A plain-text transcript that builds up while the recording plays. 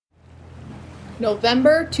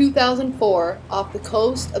November 2004, off the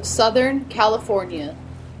coast of Southern California.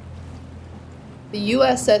 The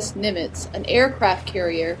USS Nimitz, an aircraft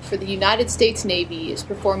carrier for the United States Navy, is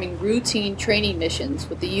performing routine training missions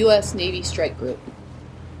with the U.S. Navy Strike Group.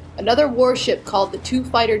 Another warship called the two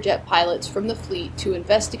fighter jet pilots from the fleet to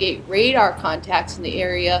investigate radar contacts in the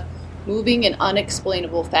area moving in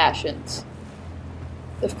unexplainable fashions.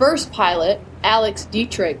 The first pilot, Alex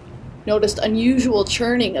Dietrich, noticed unusual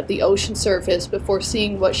churning of the ocean surface before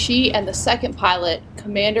seeing what she and the second pilot,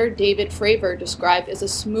 Commander David Fravor, described as a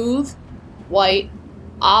smooth, white,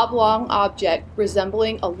 oblong object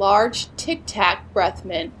resembling a large tic-tac breath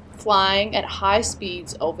mint flying at high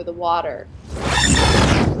speeds over the water.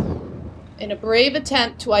 In a brave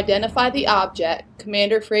attempt to identify the object,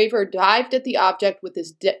 Commander Fravor dived at the object with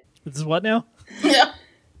his This is what now? Yeah.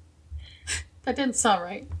 That didn't sound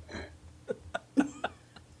right.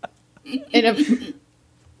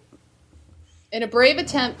 In a brave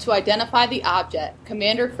attempt to identify the object,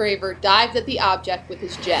 Commander Fravor dived at the object with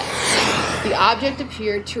his jet. The object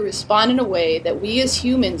appeared to respond in a way that we as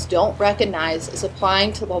humans don't recognize as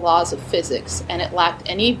applying to the laws of physics, and it lacked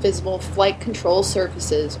any visible flight control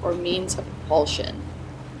surfaces or means of propulsion.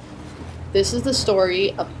 This is the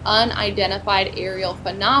story of unidentified aerial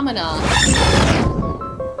phenomena.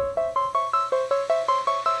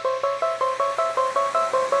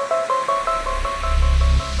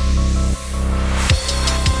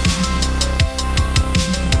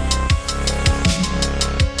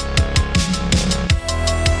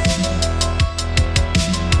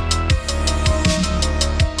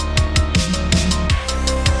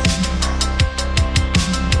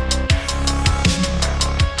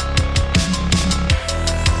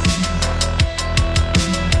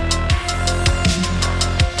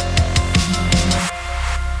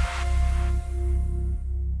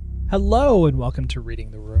 Hello and welcome to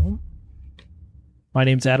Reading the Room. My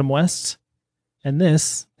name's Adam West, and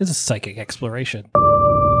this is a psychic exploration.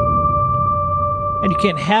 And you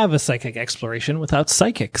can't have a psychic exploration without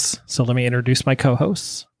psychics, so let me introduce my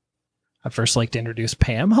co-hosts. I'd first like to introduce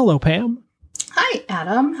Pam. Hello, Pam. Hi,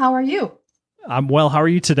 Adam. How are you? I'm well. How are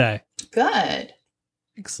you today? Good.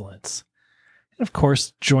 Excellent. And of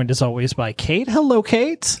course, joined as always by Kate. Hello,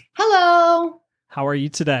 Kate. Hello! How are you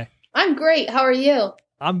today? I'm great. How are you?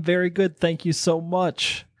 I'm very good. Thank you so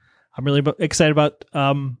much. I'm really excited about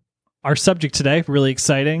our subject today. Really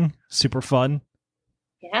exciting. Super fun.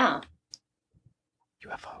 Yeah.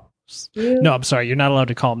 UFOs. No, I'm sorry. You're not allowed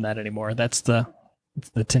to call them that anymore. It's the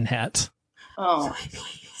tin hat. Oh.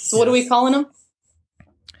 So what are we calling them?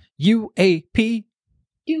 UAP.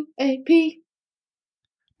 UAP.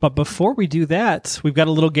 But before we do that, we've got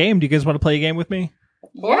a little game. Do you guys want to play a game with me? Of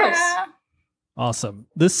course. Yeah. Awesome.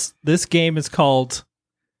 This game is called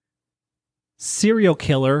Serial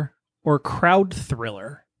Killer or Crowd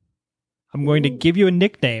Thriller. I'm going to give you a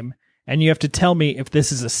nickname, and you have to tell me if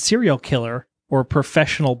this is a serial killer or a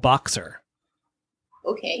professional boxer.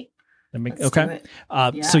 Okay. Let's do it.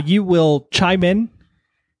 Yeah. So you will chime in.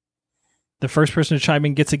 The first person to chime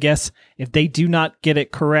in gets a guess. If they do not get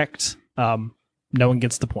it correct, no one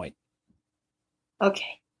gets the point.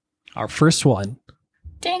 Okay. Our first one,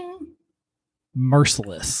 Ding.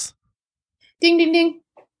 Merciless. Ding, ding, ding.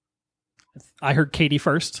 I heard Katie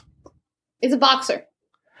first. It's a boxer.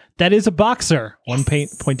 That is a boxer. Yes. One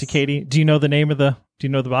point to Katie. Do you know the name of the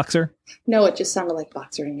boxer? No, it just sounded like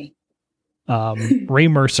boxer to me. Ray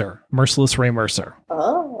Mercer. Merciless Ray Mercer.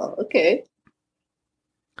 Oh, okay.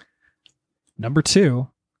 Number 2,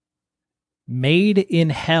 Made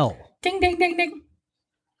in Hell. Ding, ding, ding, ding.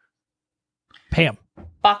 Pam.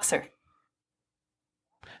 Boxer.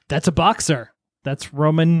 That's a boxer. That's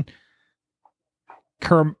Roman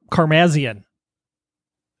Karmazian.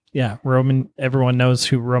 Yeah, Roman. Everyone knows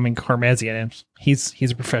who Roman Karmazian is.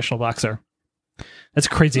 He's a professional boxer. That's a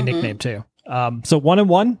crazy nickname too. So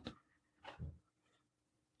 1-1.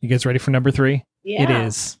 You guys ready for number 3? Yeah. It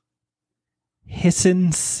is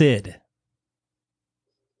Hissin Sid.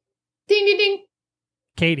 Ding, ding, ding.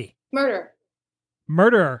 Katie.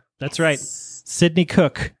 Murderer. That's right. Sidney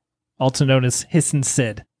Cook, also known as Hissin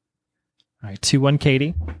Sid. All right, 2-1,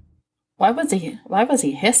 Katie. Why was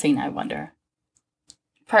he hissing, I wonder?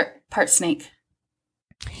 Part snake.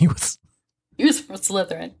 He was from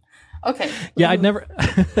Slytherin. Okay. Yeah, I'd never.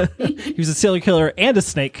 He was a serial killer and a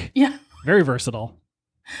snake. Yeah. Very versatile.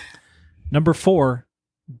 Number 4,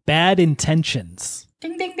 Bad Intentions.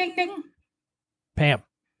 Ding, ding, ding, ding. Pam.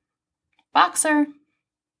 Boxer.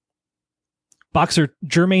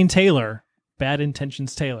 Jermaine Taylor. Bad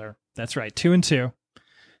Intentions Taylor. That's right. 2-2.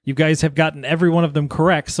 You guys have gotten every one of them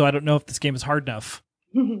correct, so I don't know if this game is hard enough.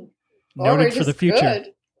 Noted for the future.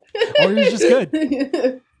 Good. Or you're just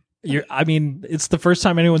good. It's the first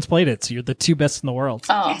time anyone's played it, so you're the 2 best in the world.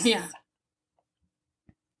 Oh, Yes. yeah.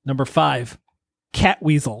 Number 5, Cat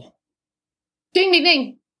Weasel. Ding, ding,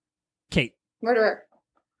 ding. Kate. Murderer.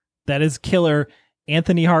 That is killer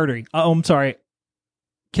Anthony Hardy. Oh, I'm sorry.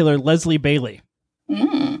 Killer Leslie Bailey.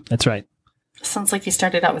 Mm. That's right. Sounds like you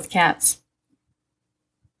started out with cats.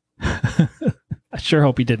 I sure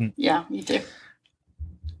hope he didn't. Yeah, you do.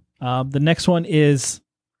 The next one is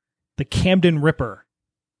the Camden Ripper.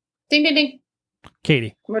 Ding, ding, ding.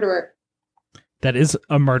 Katie. Murderer. That is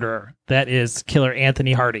a murderer. That is killer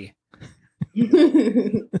Anthony Hardy.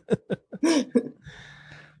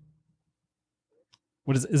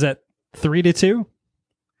 What is that 3-2?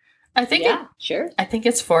 I think Yeah, sure. I think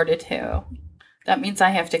it's 4-2. That means I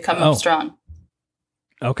have to come Oh. up strong.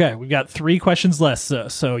 Okay, we've got 3 questions left,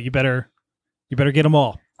 so you better get them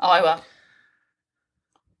all. Oh, I will.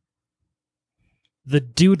 The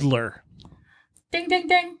Doodler. Ding, ding,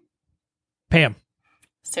 ding. Pam.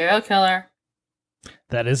 Serial killer.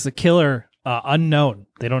 That is the killer. Unknown.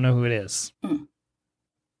 They don't know who it is. Mm.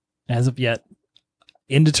 As of yet,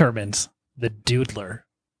 indeterminate. The Doodler.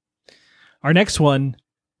 Our next one,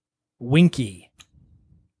 Winky.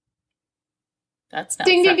 That's not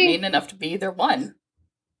Ding, ding, threatening ding. enough to be either one.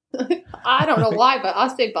 I don't know why, but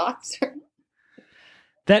I'll say boxer.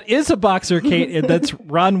 That is a boxer, Kate. and That's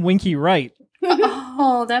Ron Winky Wright.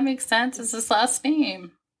 Oh, that makes sense. It's his last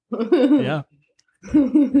name. Yeah.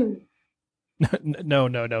 No.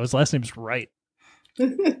 His last name's Wright.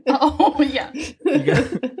 Oh, yeah.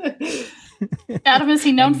 You Adam, is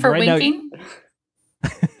he known And for right now- winking?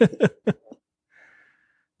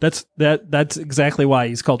 That's exactly why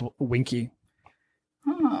he's called Winky.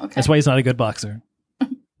 Oh, okay. That's why he's not a good boxer.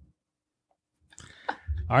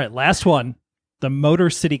 All right, last one. The Motor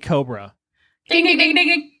City Cobra. Ding, ding, ding, ding,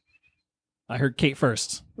 ding. I heard Kate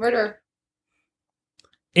first. Murderer.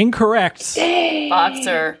 Incorrect. Dang.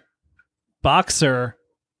 Boxer. Boxer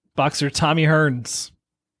Tommy Hearns.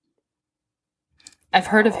 I've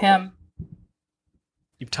heard of him.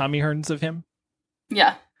 You've Tommy Hearns of him?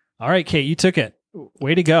 Yeah. All right, Kate, you took it.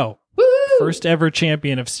 Way to go. Woo! First ever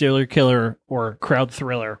champion of serial killer or crowd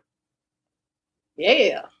thriller.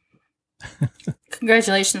 Yeah.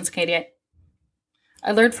 Congratulations, Katie.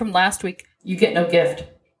 I learned from last week, you get no gift.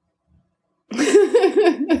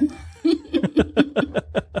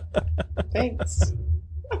 Thanks.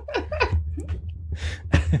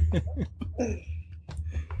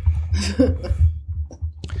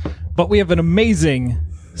 But we have an amazing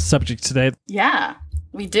subject today. Yeah,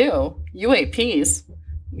 we do. UAPs.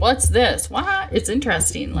 What's this? What? It's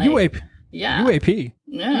interesting. Like, UAP. yeah. UAP.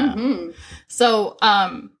 Yeah. Mhm. So,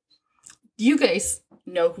 do you guys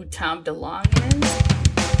know who Tom DeLonge is?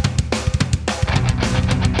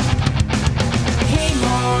 Hey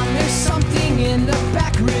mom, there's something in the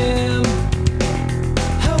back room.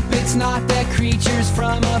 Hope it's not the creatures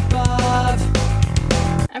from above.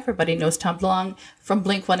 Everybody knows Tom DeLonge from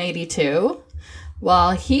Blink-182.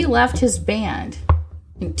 Well, he left his band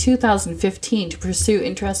in 2015 to pursue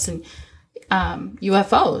interest in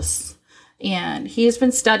UFOs. And he has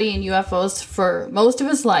been studying UFOs for most of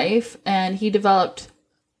his life, and he developed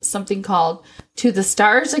something called To the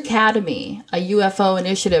Stars Academy, a UFO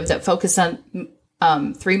initiative that focused on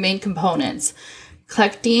 3 main components: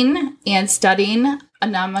 collecting and studying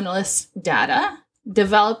anomalous data,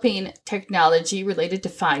 developing technology related to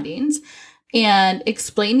findings, and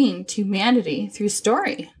explaining to humanity through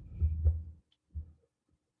story.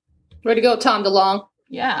 Way to go, Tom DeLonge.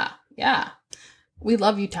 Yeah. We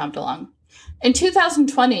love you, Tom DeLonge. In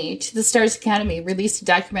 2020, To the Stars Academy released a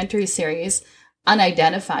documentary series,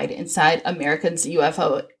 Unidentified, inside America's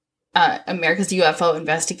UFO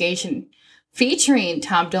investigation, featuring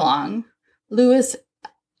Tom DeLonge, Louis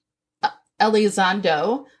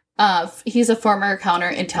Elizondo. He's a former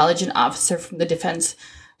counterintelligence officer from the Defense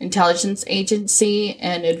Intelligence Agency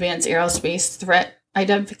and Advanced Aerospace Threat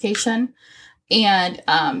Identification. And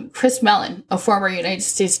Chris Mellon, a former United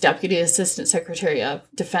States Deputy Assistant Secretary of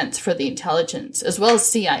Defense for the Intelligence, as well as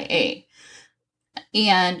CIA.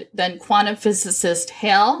 And then quantum physicist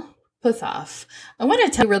Hal Puthoff. I want to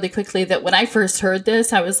tell you really quickly that when I first heard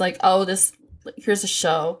this, I was like, oh, here's a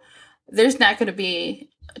show. There's not going to be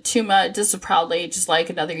too much. This is probably just like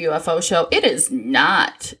another UFO show. It is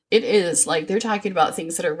not. It is like they're talking about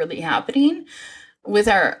things that are really happening with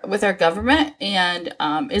our government, and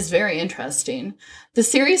is very interesting. The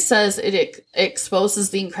series says it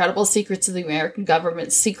exposes the incredible secrets of the American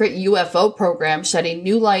government's secret UFO program, shedding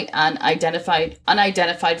new light on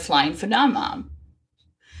unidentified flying phenomena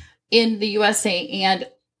in the USA and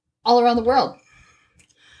all around the world.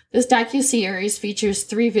 This docuseries features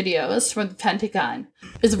 3 videos from the Pentagon.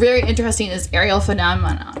 It's very interesting, this aerial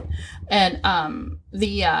phenomenon. And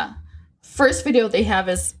the first video they have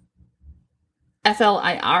is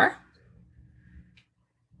FLIR.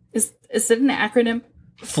 Is it an acronym?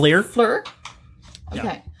 FLIR? FLIR? Okay.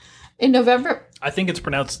 Yeah. In November... I think they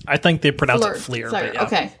pronounce it FLIR. But yeah.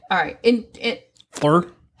 Okay. All right.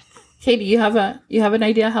 FLIR? Katie, you have an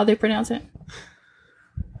idea how they pronounce it?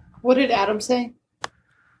 What did Adam say?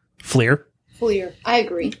 FLIR. FLIR. I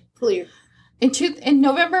agree. FLIR. In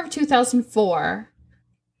November of 2004,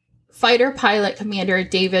 fighter pilot commander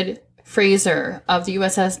David Fraser of the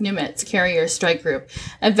USS Nimitz carrier strike group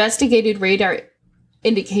investigated radar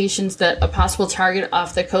indications that a possible target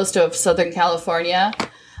off the coast of Southern California.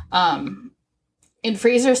 And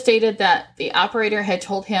Fraser stated that the operator had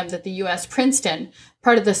told him that the U.S. Princeton,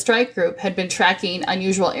 part of the strike group, had been tracking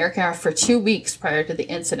unusual aircraft for 2 weeks prior to the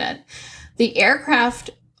incident. The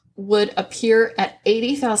aircraft would appear at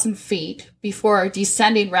 80,000 feet before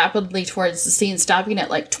descending rapidly towards the scene, stopping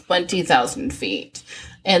at like 20,000 feet,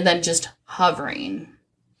 and then just hovering.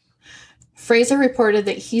 Fraser reported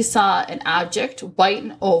that he saw an object, white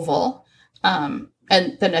and oval, and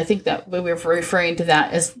then I think that they were referring to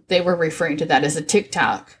that as a Tic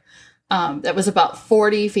Tac that was about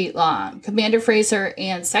 40 feet long. Commander Fraser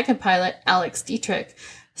and second pilot Alex Dietrich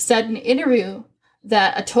said in an interview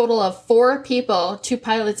that a total of 4 people, 2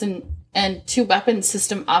 pilots and 2 weapons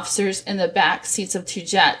system officers in the back seats of 2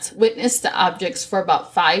 jets, witnessed the objects for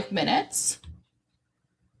about 5 minutes.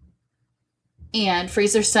 And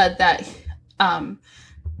Fraser said that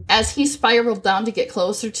as he spiraled down to get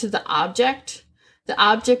closer to the object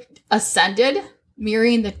ascended,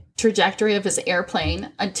 mirroring the trajectory of his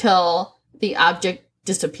airplane until the object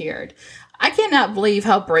disappeared. I cannot believe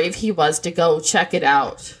how brave he was to go check it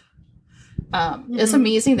out. It's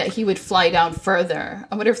amazing that he would fly down further.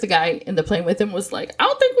 I wonder if the guy in the plane with him was like, I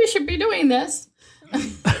don't think we should be doing this.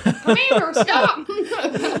 Commander, stop!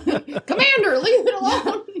 Commander, leave it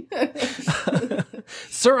alone!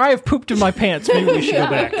 Sir, I have pooped in my pants. Maybe we should go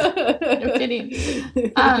back. No kidding.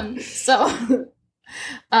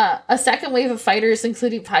 A second wave of fighters,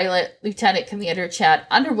 including pilot Lieutenant Commander Chad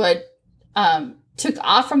Underwood, took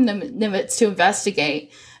off from the Nimitz to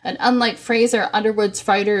investigate. And unlike Fraser, Underwood's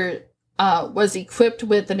fighter was equipped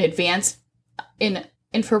with an advanced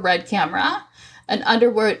infrared camera. And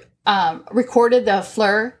Underwood recorded the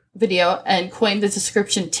FLIR video and coined the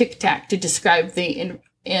description Tic Tac to describe the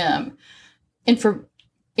infra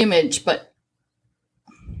image. But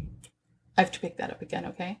I have to pick that up again,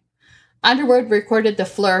 okay? Underwood recorded the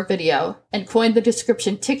FLIR video and coined the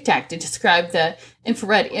description Tic Tac to describe the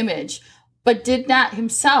infrared image, but did not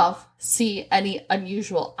himself see any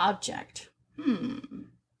unusual object.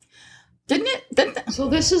 Didn't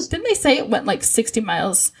they say it went like 60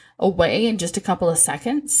 miles away in just a couple of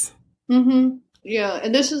seconds? Mm-hmm. Yeah,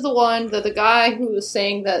 and this is the one that the guy who was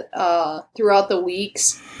saying that throughout the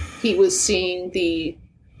weeks he was seeing the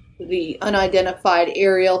unidentified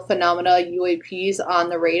aerial phenomena, UAPs, on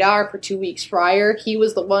the radar for 2 weeks prior. He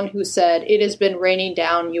was the one who said it has been raining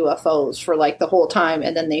down UFOs for like the whole time,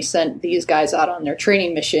 and then they sent these guys out on their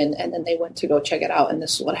training mission, and then they went to go check it out, and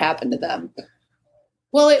this is what happened to them.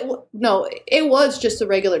 Well, it was just a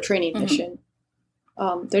regular training mission.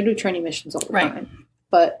 They do training missions all the time,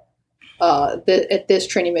 but at this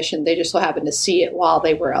training mission, they just so happened to see it while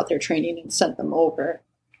they were out there training and sent them over.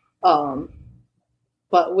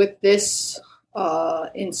 But with this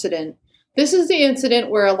incident, this is the incident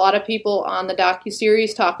where a lot of people on the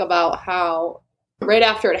docuseries talk about how right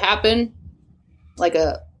after it happened, like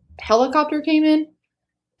a helicopter came in,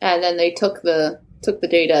 and then they took the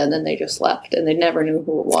data, and then they just left, and they never knew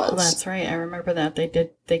who it was. Oh, that's right. I remember that.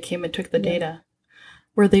 They came and took the data.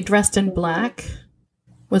 Were they dressed in black?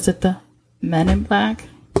 Was it the Men in Black?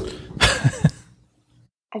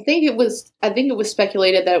 I think it was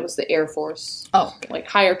speculated that it was the Air Force. Oh, okay. Like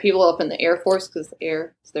hire people up in the Air Force because the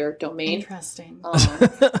air is their domain. Interesting.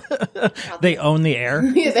 They own the air.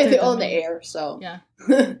 Yeah, they own the air. So yeah.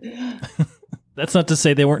 That's not to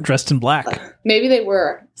say they weren't dressed in black. Maybe they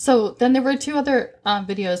were. So then there were 2 other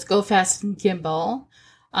videos, Go Fast and Gimbal.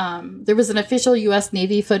 There was an official U.S.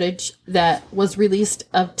 Navy footage that was released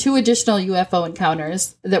of 2 additional UFO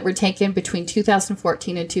encounters that were taken between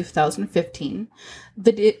 2014 and 2015.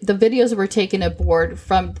 The videos were taken aboard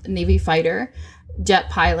from Navy fighter jet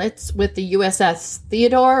pilots with the USS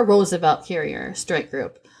Theodore Roosevelt carrier strike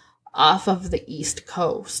group off of the East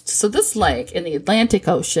Coast. So this is like in the Atlantic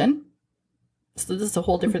Ocean. So this is a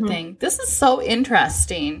whole different thing. This is so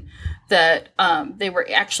interesting that they were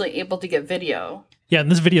actually able to get video. Yeah, and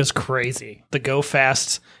this video is crazy. The Go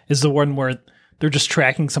Fast is the one where they're just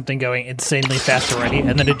tracking something going insanely fast already,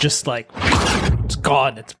 and then it just like it's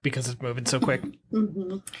gone. It's because it's moving so quick.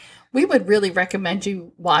 Mm-hmm. We would really recommend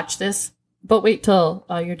you watch this, but wait till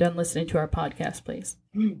you're done listening to our podcast, please.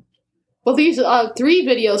 Well, these 3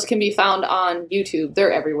 videos can be found on YouTube.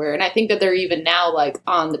 They're everywhere, and I think that they're even now like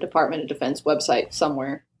on the Department of Defense website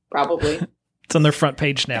somewhere, probably. It's on their front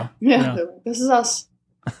page now. Yeah. This is us.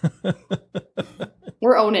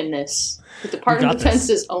 We're owning this. The Department of Defense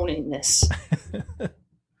is owning this.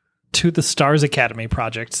 To the Stars Academy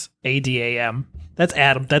projects, ADAM. That's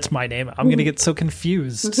Adam. That's my name. I'm going to get so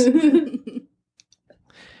confused.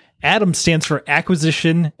 ADAM stands for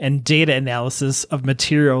Acquisition and Data Analysis of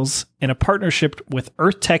Materials in a partnership with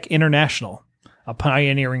EarthTech International, a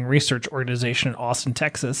pioneering research organization in Austin,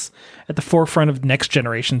 Texas, at the forefront of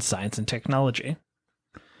next-generation science and technology.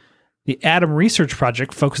 The ADAM Research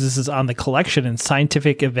Project focuses on the collection and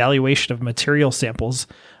scientific evaluation of material samples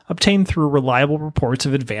obtained through reliable reports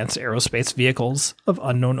of advanced aerospace vehicles of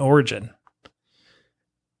unknown origin.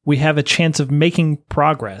 We have a chance of making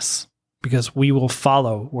progress because we will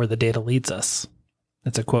follow where the data leads us.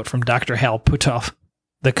 That's a quote from Dr. Hal Puthoff,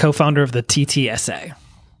 the co-founder of the TTSA.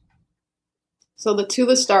 So the To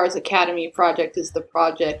the Stars Academy project is the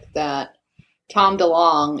project that Tom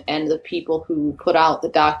DeLonge and the people who put out the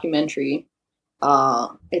documentary,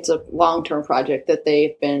 it's a long-term project that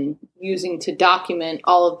they've been using to document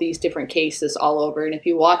all of these different cases all over. And if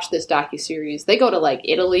you watch this docuseries, they go to like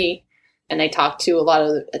Italy and they talk to a lot of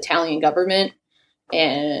the Italian government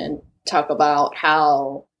and talk about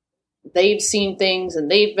how they've seen things and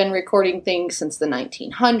they've been recording things since the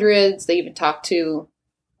 1900s. They even talk to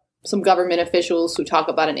some government officials who talk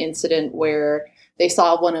about an incident where they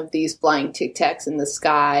saw one of these flying Tic Tacs in the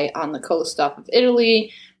sky on the coast off of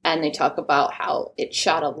Italy, and they talk about how it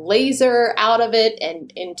shot a laser out of it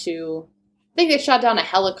and into, I think they shot down a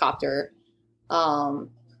helicopter.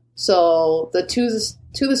 So the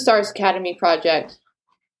To the Stars Academy project,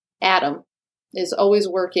 Adam, is always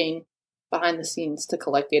working behind the scenes to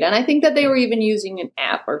collect data. And I think that they were even using an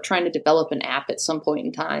app or trying to develop an app at some point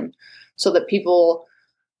in time so that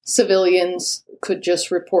civilians could just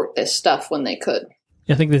report this stuff when they could.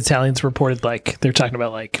 I think the Italians reported they're talking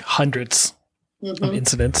about hundreds of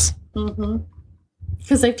incidents.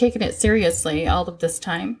 Because they've taken it seriously all of this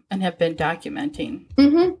time and have been documenting.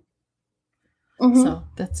 So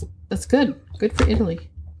that's good. Good for Italy.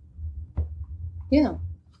 Yeah.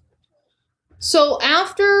 So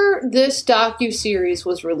after this docuseries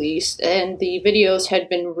was released and the videos had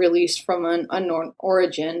been released from an unknown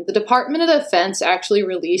origin, the Department of Defense actually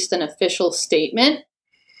released an official statement.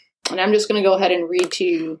 And I'm just going to go ahead and read to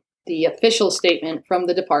you the official statement from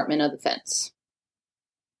the Department of Defense.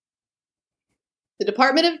 The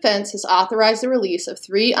Department of Defense has authorized the release of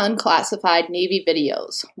 3 unclassified Navy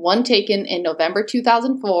videos, one taken in November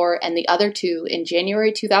 2004 and the other 2 in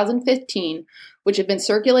January 2015, which have been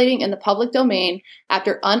circulating in the public domain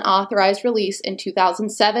after unauthorized release in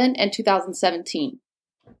 2007 and 2017.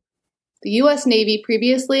 The U.S. Navy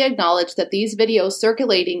previously acknowledged that these videos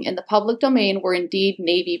circulating in the public domain were indeed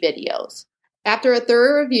Navy videos. After a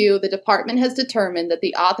thorough review, the department has determined that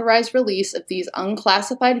the authorized release of these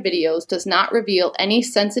unclassified videos does not reveal any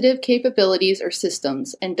sensitive capabilities or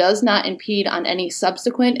systems and does not impede on any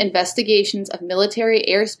subsequent investigations of military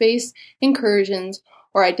airspace incursions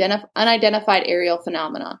or unidentified aerial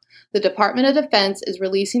phenomena. The Department of Defense is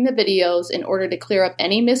releasing the videos in order to clear up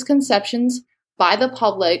any misconceptions by the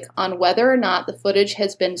public on whether or not the footage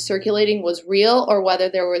has been circulating was real or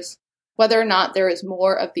whether or not there is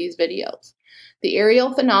more of these videos. The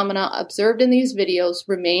aerial phenomena observed in these videos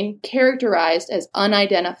remain characterized as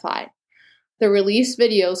unidentified. The released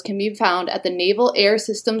videos can be found at the Naval Air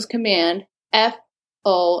Systems Command, FOIA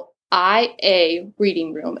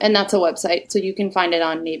reading room, and that's a website, so you can find it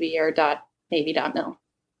on navyair.navy.mil.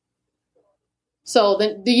 So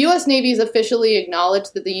the U.S. Navy has officially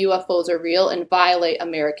acknowledged that the UFOs are real and violate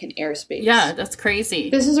American airspace. Yeah, that's crazy.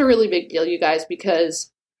 This is a really big deal, you guys, because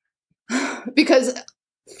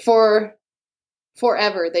for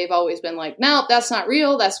forever they've always been like, no, that's not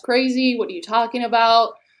real, that's crazy, what are you talking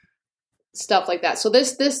about? Stuff like that. So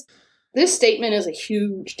this statement is a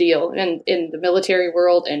huge deal in the military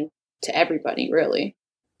world and to everybody, really.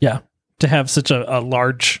 Yeah. To have such a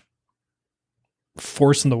large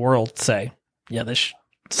force in the world say, yeah,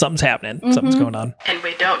 something's happening, something's going on. And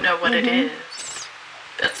we don't know what it is.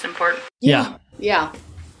 That's important. Yeah. Yeah.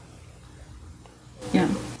 Yeah.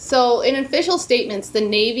 So, in official statements, the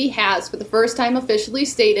Navy has, for the first time, officially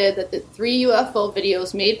stated that the 3 UFO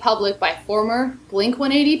videos made public by former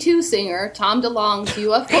Blink-182 singer Tom DeLonge's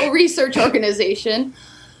UFO research organization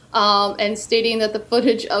and stating that the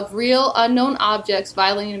footage of real unknown objects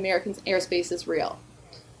violating American airspace is real.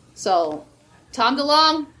 So, Tom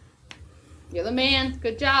DeLonge, you're the man.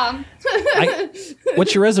 Good job.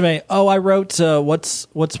 What's your resume? Oh, I wrote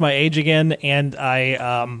what's my age again, and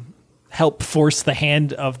I helped force the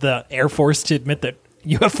hand of the Air Force to admit that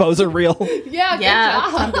UFOs are real. Yeah, good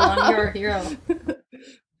job. Tom DeLonge, you're a hero.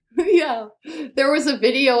 Yeah, there was a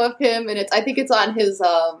video of him, and I think it's on his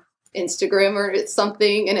Instagram or it's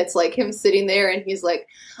something, and it's like him sitting there, and he's like,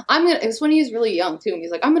 it's when he's really young too, and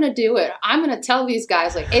he's like, I'm gonna do it. I'm gonna tell these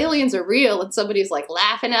guys like aliens are real, and somebody's like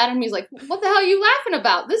laughing at him. He's like, what the hell are you laughing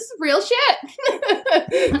about? This is real shit.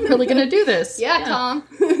 I'm really gonna do this. Yeah, Tom,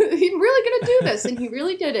 he's really gonna do this, and he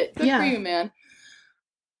really did it. Good for you, man.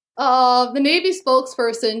 The Navy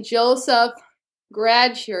spokesperson Joseph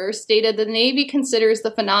Gradsher stated the Navy considers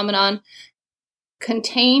the phenomenon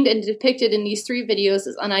contained and depicted in these 3 videos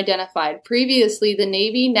as unidentified. Previously, the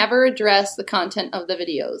Navy never addressed the content of the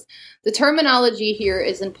videos. The terminology here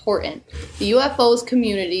is important. The UFOs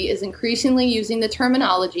community is increasingly using the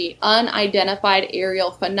terminology unidentified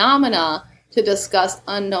aerial phenomena to discuss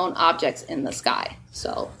unknown objects in the sky.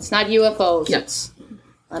 So, it's not UFOs, It's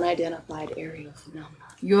unidentified aerial phenomena.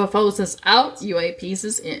 UFOs is out, UAPs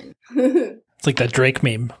is in. It's like that Drake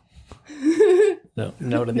meme. No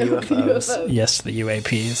to the UFOs. Yes to the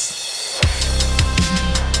UAPs.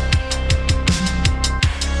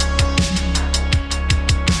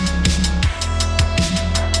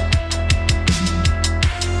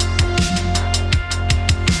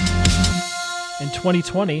 In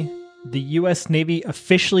 2020, the U.S. Navy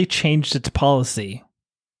officially changed its policy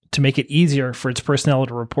to make it easier for its personnel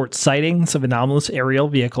to report sightings of anomalous aerial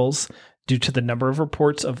vehicles due to the number of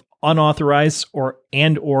reports of unauthorized or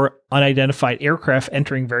unidentified aircraft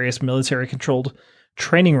entering various military-controlled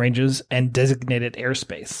training ranges and designated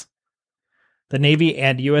airspace. The Navy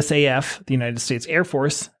and USAF, the United States Air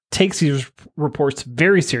Force, takes these reports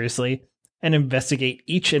very seriously and investigate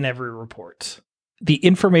each and every report. The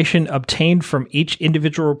information obtained from each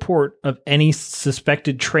individual report of any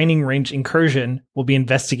suspected training range incursion will be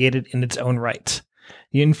investigated in its own right.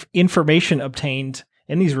 The information obtained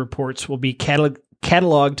in these reports will be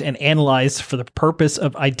cataloged and analyzed for the purpose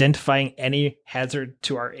of identifying any hazard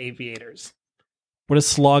to our aviators. What a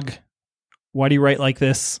slog. Why do you write like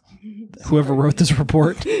this? Whoever wrote this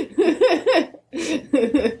report.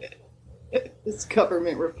 It's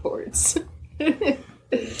government reports.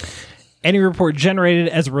 Any report generated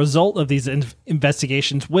as a result of these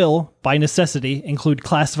investigations will, by necessity, include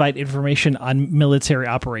classified information on military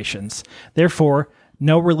operations. Therefore,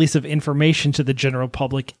 no release of information to the general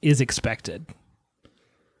public is expected.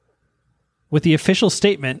 With the official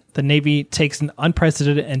statement, the Navy takes an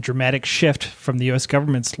unprecedented and dramatic shift from the U.S.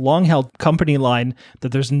 government's long-held company line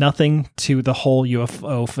that there's nothing to the whole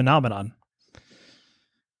UFO phenomenon.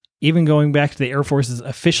 Even going back to the Air Force's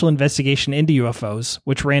official investigation into UFOs,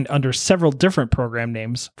 which ran under several different program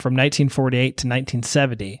names from 1948 to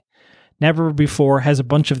 1970, never before has a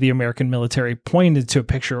bunch of the American military pointed to a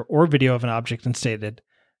picture or video of an object and stated,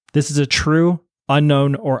 "This is a true,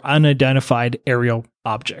 unknown, or unidentified aerial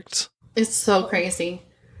object." It's so crazy.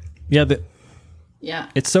 Yeah, Yeah.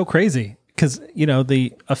 it's so crazy because,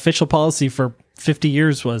 the official policy for 50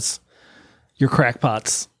 years was your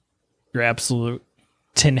crackpots, your absolute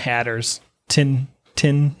tin hatters,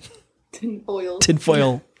 tinfoil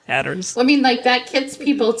hatters. I mean, like, that gets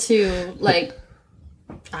people to, like,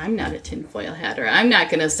 I'm not a tinfoil hatter. I'm not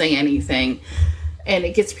going to say anything. And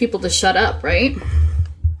it gets people to shut up, right?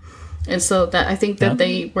 And so that I think that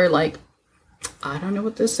they were like, I don't know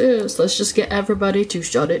what this is. Let's just get everybody to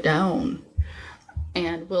shut it down.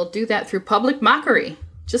 And we'll do that through public mockery,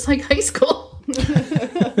 just like high school.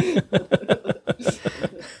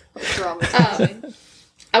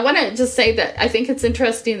 I want to just say that I think it's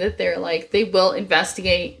interesting that they're like, they will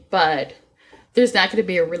investigate, but there's not going to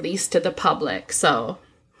be a release to the public. So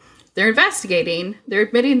they're investigating. They're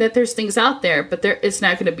admitting that there's things out there, but it's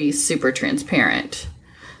not going to be super transparent.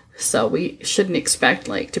 So we shouldn't expect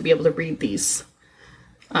to be able to read these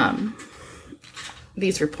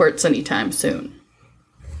reports anytime soon.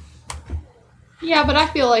 Yeah, but I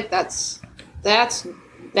feel like that's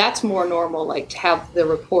more normal. Like to have the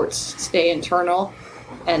reports stay internal,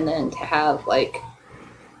 and then to have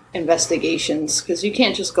investigations, because you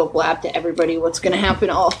can't just go blab to everybody what's going to happen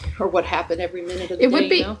or what happened every minute of the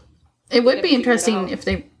day. It would be interesting if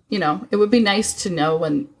they, it would be nice to know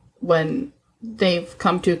when they've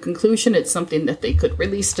come to a conclusion. It's something that they could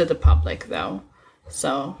release to the public, though.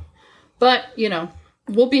 So, but,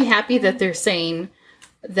 we'll be happy that they're saying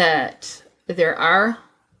that there are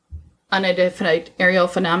unidentified aerial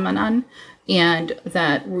phenomenon, and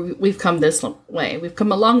that we've come this way. We've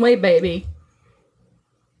come a long way, baby.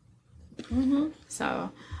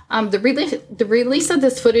 So, the release of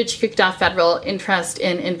this footage kicked off federal interest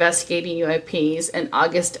in investigating UAPs. In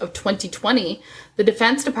August of 2020, the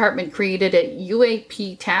Defense Department created a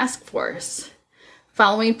UAP task force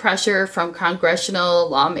following pressure from congressional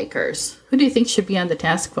lawmakers. Who do you think should be on the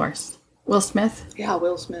task force? Will Smith? Yeah,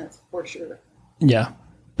 Will Smith, for sure. Yeah.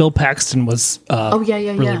 Bill Paxton was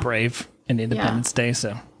really yeah. brave in Independence Day,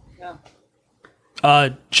 so. Yeah.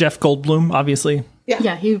 Jeff Goldblum, obviously.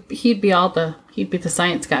 Yeah, he'd be the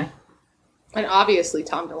science guy. And obviously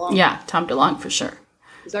Tom DeLonge. Yeah, Tom DeLonge for sure.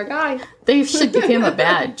 He's our guy. They should give him a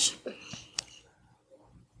badge.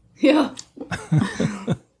 Yeah.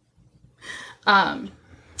 I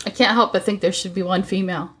can't help but think there should be one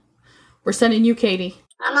female. We're sending you, Katie.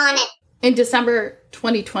 I'm on it. In December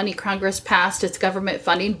 2020, Congress passed its government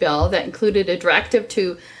funding bill that included a directive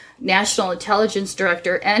to National Intelligence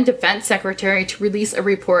Director and Defense Secretary to release a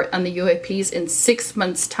report on the UAPs in 6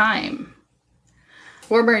 months' time.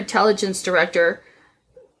 Former Intelligence Director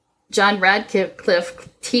John Radcliffe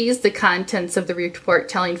teased the contents of the report,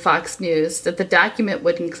 telling Fox News that the document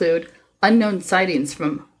would include unknown sightings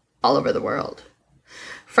from all over the world.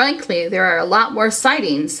 Frankly, there are a lot more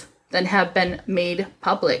sightings than have been made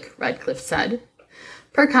public, Radcliffe said.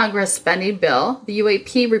 Per Congress spending bill, the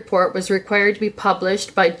UAP report was required to be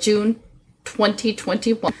published by June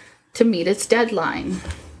 2021 to meet its deadline.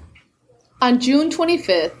 On June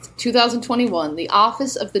 25th, 2021, the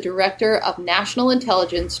Office of the Director of National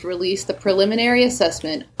Intelligence released the preliminary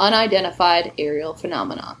assessment, Unidentified Aerial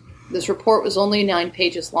Phenomena. This report was only 9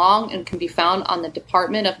 pages long and can be found on the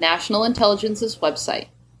Department of National Intelligence's website.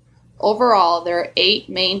 Overall, there are 8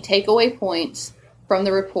 main takeaway points from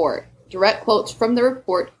the report. Direct quotes from the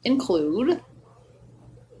report include: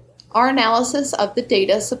 our analysis of the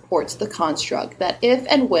data supports the construct that if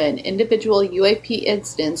and when individual UAP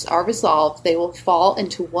incidents are resolved, they will fall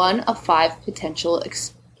into one of 5 potential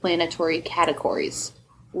explanatory categories.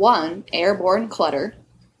 1. Airborne clutter.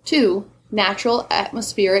 2. Natural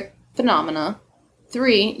atmospheric phenomena.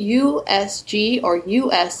 3. USG or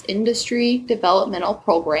U.S. industry developmental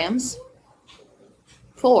programs.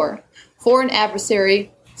 4. Foreign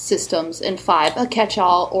adversary systems. And 5. A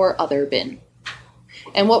catch-all or other bin.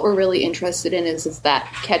 And what we're really interested in is that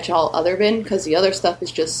catch-all other bin, because the other stuff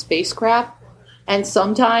is just space crap. And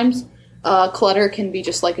sometimes clutter can be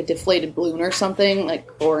just like a deflated balloon or something,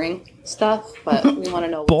 like boring stuff. But we want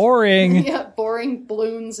to know. Boring. Yeah, boring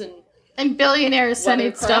balloons and billionaires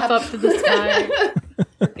sending stuff up to the sky.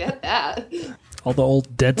 Forget that. All the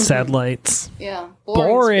old dead satellites. Yeah,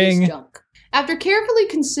 boring. Space junk. After carefully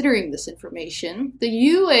considering this information, the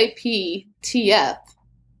UAP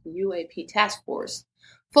Task Force,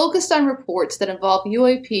 focused on reports that involve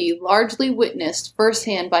UAP largely witnessed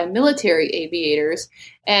firsthand by military aviators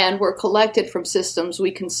and were collected from systems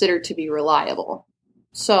we consider to be reliable.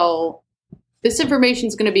 So this information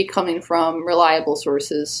is going to be coming from reliable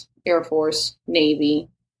sources, Air Force, Navy,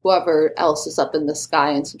 whoever else is up in the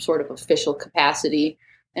sky in some sort of official capacity,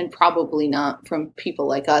 and probably not from people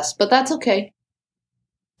like us, but that's okay.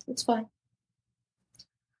 It's fine.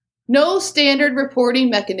 No standard reporting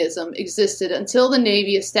mechanism existed until the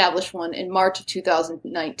Navy established one in March of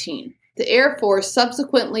 2019. The Air Force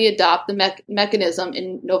subsequently adopted the mechanism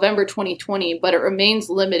in November 2020, but it remains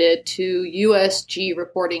limited to USG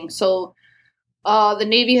reporting. So the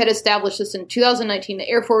Navy had established this in 2019, the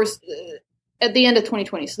Air Force at the end of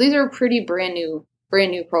 2020. So these are pretty brand new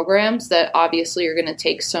programs that obviously are going to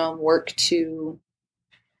take some work to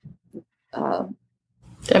that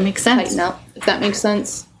makes sense. Tighten up, if that makes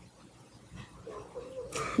sense.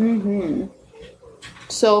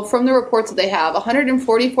 So from the reports that they have,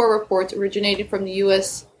 144 reports originated from the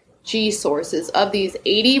USG sources. Of these,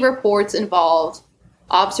 80 reports involved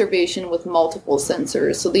observation with multiple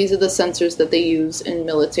sensors. So these are the sensors that they use in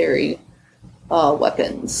military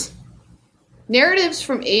weapons. Narratives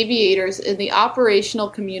from aviators in the operational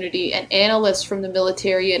community and analysts from the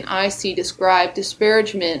military and IC describe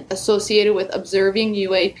disparagement associated with observing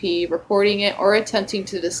UAP, reporting it, or attempting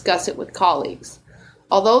to discuss it with colleagues.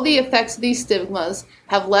 Although the effects of these stigmas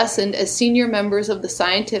have lessened as senior members of the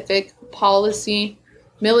scientific, policy,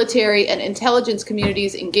 military, and intelligence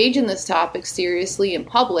communities engage in this topic seriously in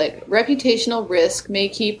public, reputational risk may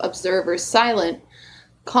keep observers silent,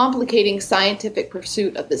 complicating scientific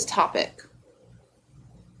pursuit of this topic.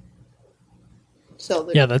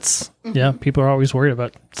 So people are always worried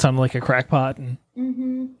about sounding like a crackpot,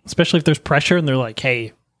 and especially if there's pressure and they're like,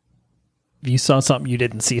 hey, you saw something, you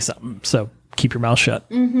didn't see something, so keep your mouth shut.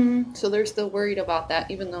 So they're still worried about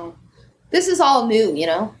that, even though this is all new,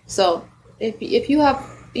 So if you have,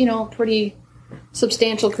 pretty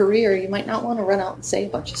substantial career, you might not want to run out and say a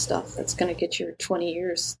bunch of stuff that's going to get your 20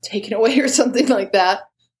 years taken away or something like that.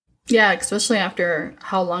 Yeah, especially after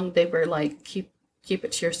how long they were like, keep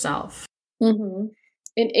it to yourself. Mm-hmm.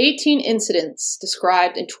 In 18 incidents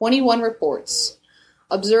described in 21 reports,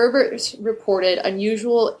 observers reported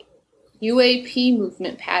unusual UAP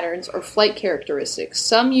movement patterns or flight characteristics.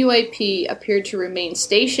 Some UAP appeared to remain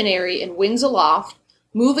stationary in winds aloft,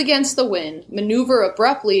 move against the wind, maneuver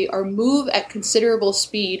abruptly, or move at considerable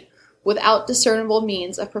speed without discernible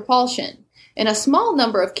means of propulsion. In a small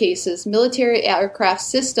number of cases, military aircraft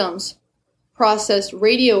systems processed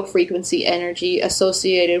radio frequency energy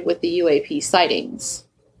associated with the UAP sightings.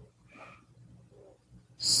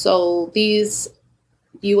 So these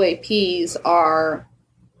UAPs are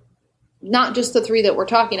not just the 3 that we're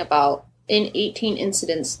talking about. In 18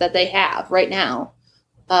 incidents that they have right now,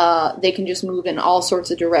 they can just move in all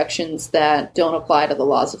sorts of directions that don't apply to the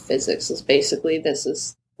laws of physics. This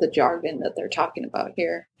is the jargon that they're talking about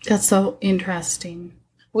here. That's so interesting.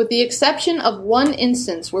 With the exception of one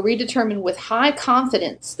instance where we determined with high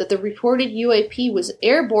confidence that the reported UAP was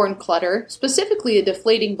airborne clutter, specifically a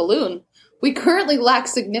deflating balloon, we currently lack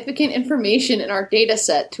significant information in our data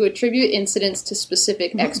set to attribute incidents to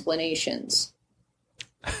specific explanations.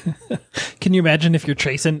 Can you imagine if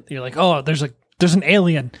you're like, oh, there's an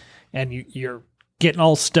alien, and you're getting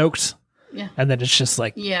all stoked, and then it's just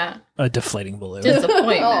like a deflating balloon.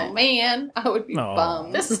 Disappointment. Oh man, I would be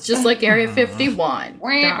bummed. This is just like Area 51.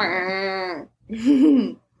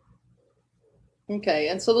 Okay,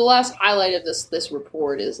 and so the last highlight of this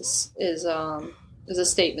report is a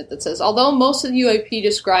statement that says, although most of the UAP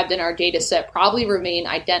described in our data set probably remain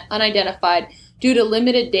unidentified due to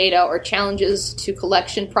limited data or challenges to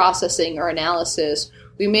collection, processing, or analysis,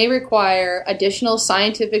 we may require additional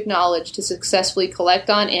scientific knowledge to successfully collect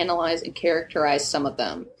on, analyze, and characterize some of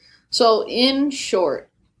them. So in short,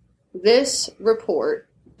 this report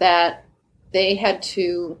that they had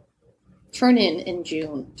to turn in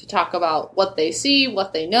June to talk about what they see,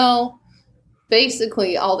 what they know,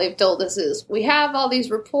 basically all they've told us is, we have all these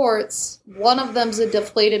reports, one of them's a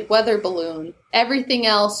deflated weather balloon, everything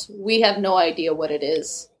else, we have no idea what it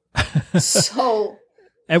is. So...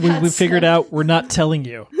 And we figured out we're not telling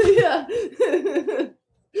you. Yeah.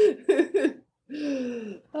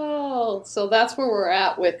 Oh, so that's where we're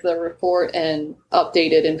at with the report and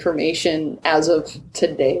updated information as of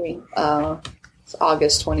today. It's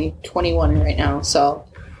August 2021 right now, so...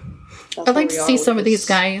 I'd like to see some of these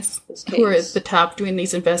guys who are at the top doing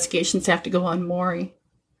these investigations have to go on Maury.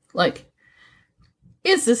 Like,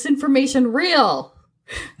 is this information real?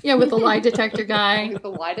 Yeah, with the lie detector guy. With the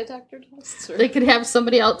lie detector tests? Or? They could have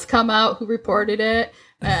somebody else come out who reported it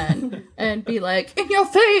and be like, in your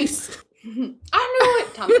face! I knew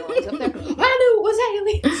it! Tommy Long's up there. I knew it was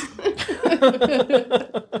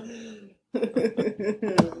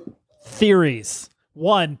aliens! Theories.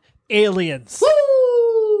 1. Aliens. Woo!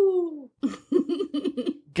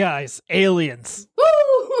 Guys, aliens.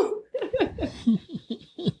 Woo!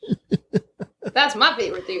 That's my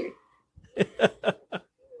favorite theory.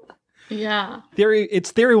 Yeah.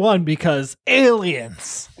 It's theory 1 because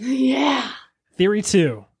aliens. Yeah. Theory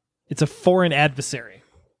 2. It's a foreign adversary.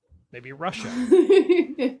 Maybe Russia.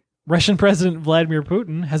 Russian President Vladimir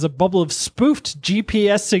Putin has a bubble of spoofed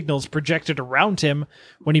GPS signals projected around him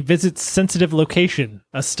when he visits sensitive location,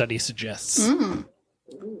 a study suggests.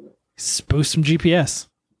 Spoof some GPS.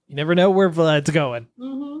 You never know where Vlad's going.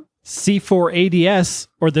 Mm-hmm. C4ADS,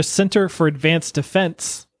 or the Center for Advanced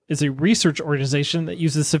Defense, is a research organization that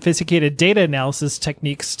uses sophisticated data analysis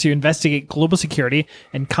techniques to investigate global security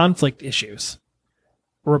and conflict issues.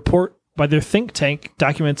 A report by their think tank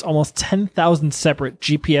documents almost 10,000 separate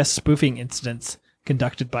GPS spoofing incidents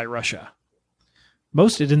conducted by Russia.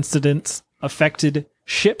 Most incidents affected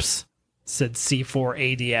ships, said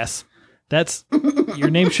C4ADS. That's your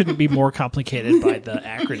name shouldn't be more complicated by the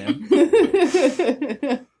acronym.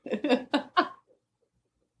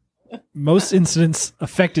 Most incidents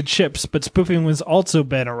affected ships, but spoofing has also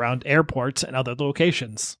been around airports and other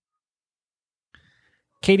locations.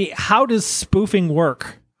 Katie, how does spoofing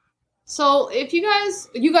work? So if you guys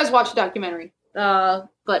watch a documentary,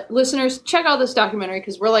 but listeners, check out this documentary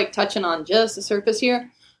because we're like touching on just the surface here.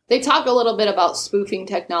 They talk a little bit about spoofing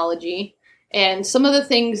technology and some of the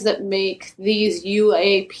things that make these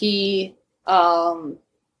UAP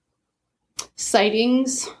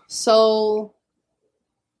sightings so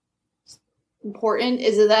important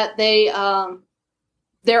is that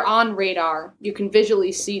they're on radar. You can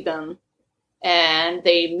visually see them. And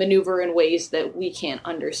they maneuver in ways that we can't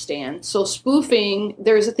understand. So spoofing,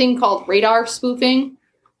 there's a thing called radar spoofing,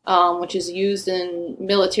 which is used in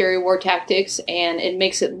military war tactics, and it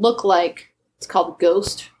makes it look like, it's called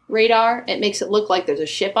ghost radar. It makes it look like there's a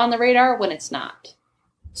ship on the radar when it's not.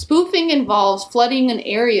 Spoofing involves flooding an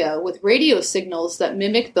area with radio signals that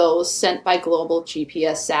mimic those sent by global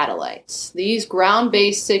GPS satellites. These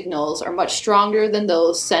ground-based signals are much stronger than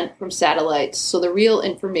those sent from satellites, so the real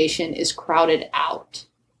information is crowded out.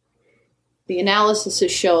 The analysis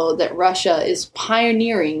has shown that Russia is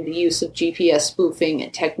pioneering the use of GPS spoofing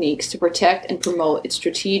techniques to protect and promote its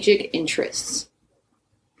strategic interests.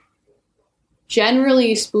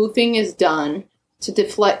 Generally, spoofing is done to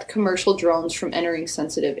deflect commercial drones from entering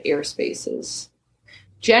sensitive airspaces.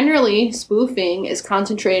 Generally, spoofing is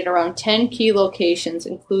concentrated around 10 key locations,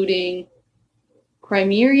 including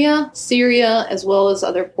Crimea, Syria, as well as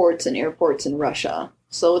other ports and airports in Russia.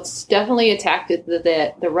 So it's definitely a tactic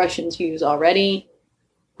that the Russians use already,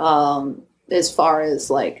 as far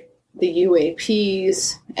as like the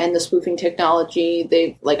UAPs and the spoofing technology.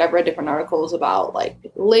 I've read different articles about like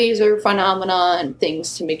laser phenomena and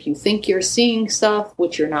things to make you think you're seeing stuff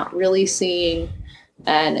which you're not really seeing,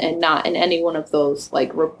 and not in any one of those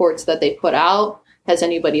like reports that they put out has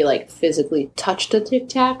anybody like physically touched a Tic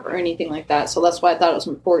Tac or anything like that. So that's why I thought it was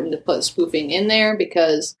important to put spoofing in there,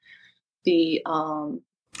 because the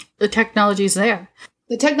technology's there.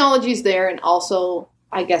 The technology's there, and also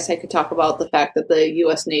I guess I could talk about the fact that the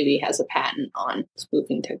U.S. Navy has a patent on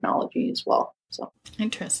spoofing technology as well. So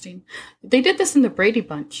interesting. They did this in the Brady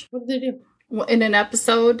Bunch. What did they do? Well, in an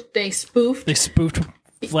episode, they spoofed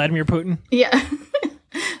Vladimir Putin. Yeah.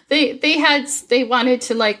 They wanted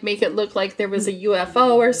to like make it look like there was a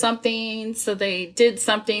UFO or something, so they did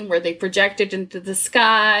something where they projected into the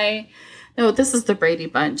sky. No, this is the Brady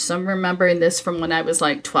Bunch, so I'm remembering this from when I was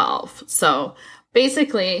like 12. So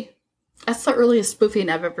basically, that's the earliest spoofing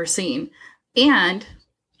I've ever seen. And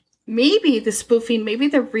maybe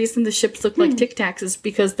the reason the ships look like Tic Tacs is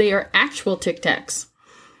because they are actual Tic Tacs.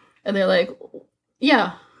 And they're like,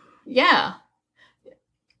 yeah.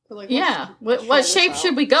 Like, yeah. What shape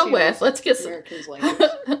should we go with? Let's get some.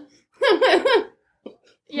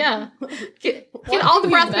 Yeah. Get all the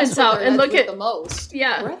breath mints out and look at the most.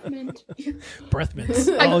 Yeah. Breath mint. Breath mints.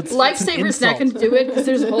 Lifesaver's not going to do it because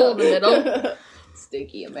there's a hole in the middle.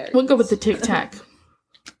 Stinky Americans. We'll go with the Tic Tac.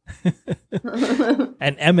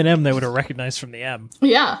 And M&M they would have recognized from the M.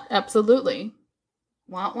 Yeah, absolutely.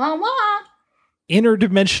 Wah, wah, wah.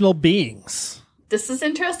 Interdimensional beings. This is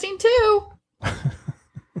interesting too.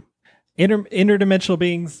 Interdimensional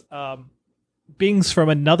beings, beings from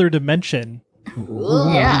another dimension.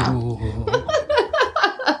 Yeah.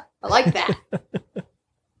 I like that.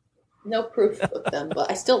 No proof of them,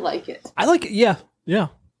 but I still like it. I like it. Yeah.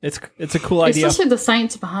 It's a cool idea. Especially the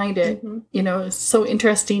science behind it. Mm-hmm. Is so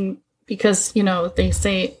interesting because, they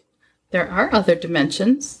say there are other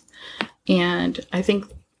dimensions. And I think,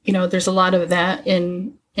 there's a lot of that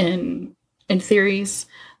in theories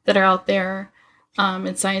that are out there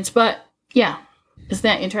in science. But yeah, isn't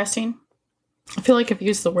that interesting? I feel like I've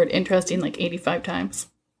used the word interesting like 85 times.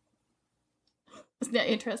 Isn't that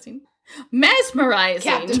interesting? Mesmerizing.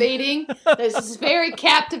 Captivating. This is very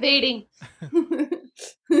captivating.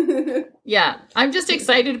 Yeah, I'm just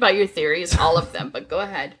excited about your theories, all of them, but go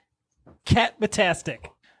ahead. Catmatastic.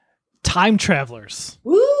 Time travelers.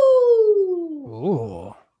 Woo!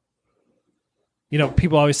 Ooh.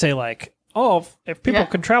 People always say like, oh, if people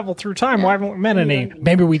can travel through time, why haven't we met any?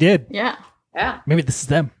 Maybe we did. Yeah. Maybe this is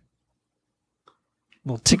them.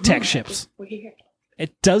 Little Tic Tac ships. We're here.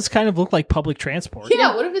 It does kind of look like public transport.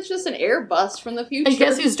 Yeah, what if it's just an Airbus from the future? I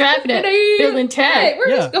guess who's driving it? Bill and Ted. Hey, we're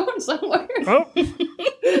just going somewhere. Oh.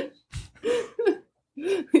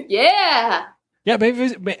 Yeah. Yeah,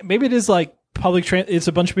 maybe it is like public transport. It's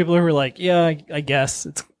a bunch of people who are like, yeah, I guess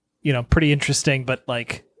it's pretty interesting, but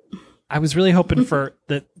like I was really hoping for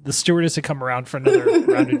the stewardess to come around for another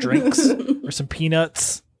round of drinks or some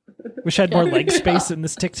peanuts. Wish I had more leg space in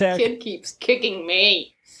this Tic Tac. Kid keeps kicking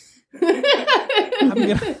me. I'm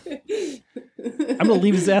gonna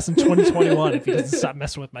leave his ass in 2021 if he doesn't stop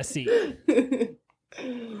messing with my seat.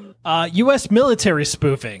 U.S. military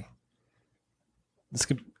spoofing.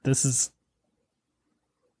 This is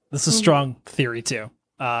a strong theory too.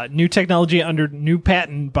 New technology under new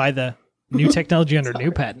patent by the new technology under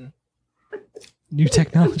new patent. New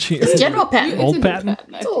technology. It's general patent. Old patent.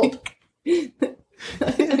 It's old.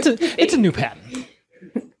 It's a new patent.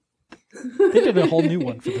 They did a whole new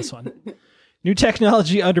one for this one. New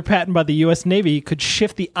technology under patent by the U.S. Navy could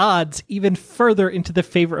shift the odds even further into the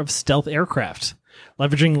favor of stealth aircraft,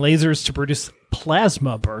 leveraging lasers to produce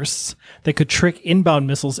plasma bursts that could trick inbound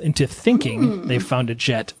missiles into thinking they found a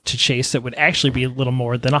jet to chase that would actually be a little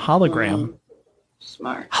more than a hologram.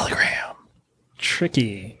 Smart. Hologram.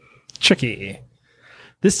 Tricky.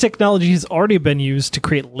 This technology has already been used to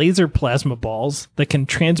create laser plasma balls that can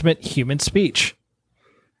transmit human speech.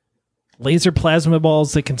 Laser plasma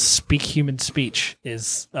balls that can speak human speech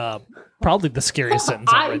is probably the scariest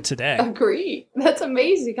sentence I've read today. I agree. That's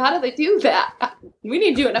amazing. How do they do that? We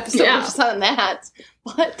need to do an episode just on that.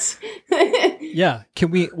 What? Yeah.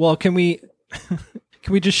 Can we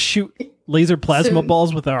just shoot laser plasma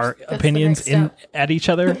balls with our opinions at each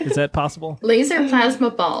other? Is that possible? Laser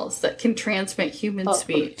plasma balls that can transmit human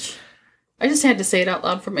speech. I just had to say it out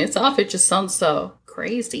loud for myself. It just sounds so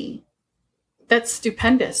crazy. That's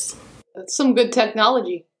stupendous. That's some good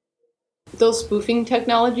technology. Those spoofing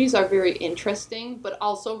technologies are very interesting, but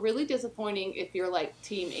also really disappointing if you're like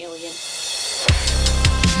Team Alien.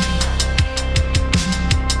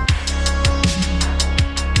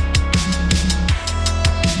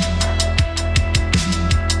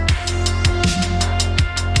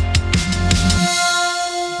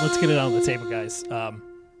 Let's get it on the table, guys.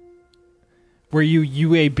 Were you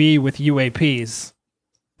UAB with UAPs?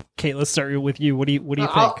 Kate, let's start with you. What do you think?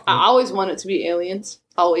 I always want it to be aliens.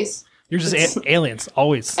 Always. You're just aliens.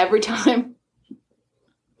 Always. Every time.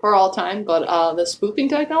 For all time. But the spoofing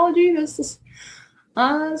technology, this is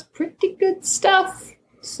pretty good stuff.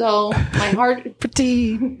 So my heart...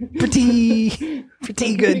 pretty good.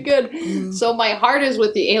 Pretty good. So my heart is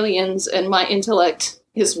with the aliens and my intellect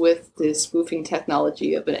is with the spoofing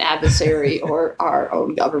technology of an adversary or our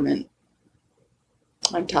own government.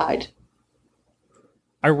 I'm tied.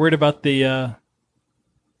 I worried about the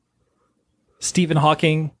Stephen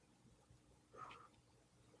Hawking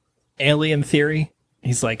alien theory.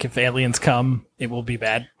 He's like, if aliens come, it will be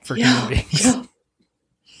bad for human beings. Yeah.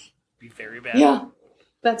 Be very bad. Yeah,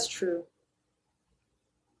 that's true.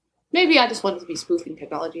 Maybe I just want it to be spoofing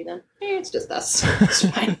technology then. It's just us. It's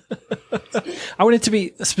fine. I want it to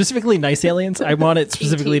be specifically nice aliens. I want it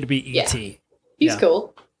specifically to be E.T. Yeah. He's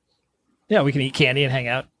cool. Yeah, we can eat candy and hang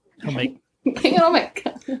out. I'll make...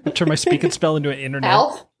 I'll turn my speak and spell into an internet.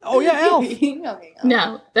 Alf? Oh, yeah, Alf. Okay, Alf.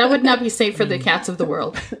 No, that would not be safe for the cats of the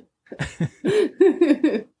world.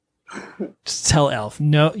 Just tell Alf,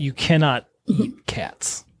 no, you cannot eat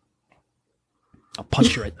cats. I'll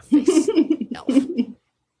punch you right in the face, Alf.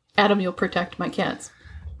 Adam, you'll protect my cats.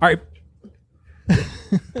 All right.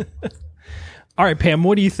 All right, Pam,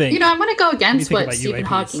 what do you think? You know, I'm going to go against what Stephen UAPs?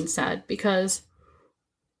 Hawking said, because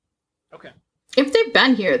Okay. if they've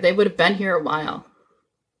been here, they would have been here a while.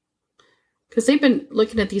 Because they've been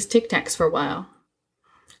looking at these Tic Tacs for a while.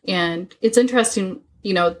 And it's interesting,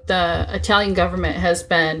 you know, the Italian government has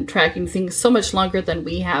been tracking things so much longer than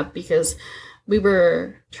we have because we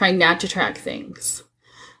were trying not to track things.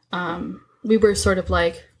 We were sort of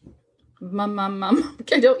like, Mom,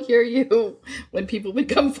 I don't hear you when people would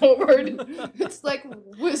come forward. It's like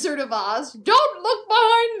Wizard of Oz. Don't look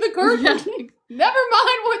behind the curtain. Yeah. Never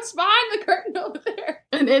mind what's behind the curtain over there.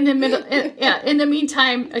 And in the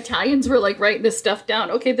meantime, Italians were like writing this stuff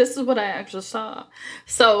down. Okay, this is what I actually saw.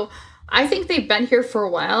 So I think they've been here for a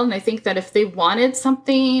while, and I think that if they wanted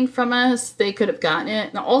something from us, they could have gotten it.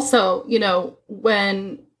 And also, you know,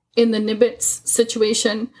 when in the Nimitz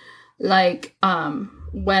situation, like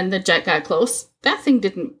when the jet got close, that thing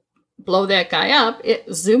didn't blow that guy up.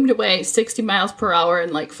 It zoomed away 60 miles per hour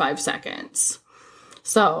in like 5 seconds.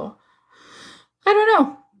 So I don't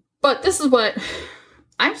know. But this is what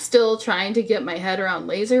I'm still trying to get my head around: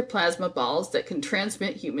 laser plasma balls that can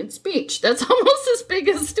transmit human speech. That's almost as big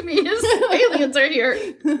as to me as aliens are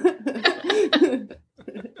here.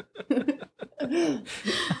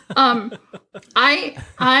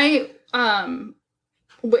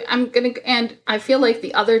 I'm gonna, and I feel like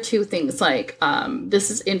the other two things, like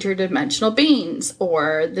this is interdimensional beings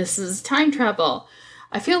or this is time travel.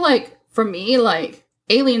 I feel like for me, like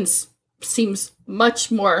aliens seems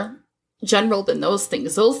much more general than those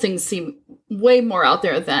things. Those things seem way more out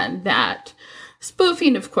there than that.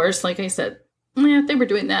 Spoofing, of course, like I said, they were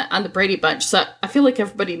doing that on the Brady Bunch, so I feel like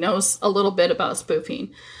everybody knows a little bit about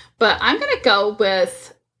spoofing. But I'm gonna go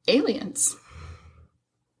with aliens.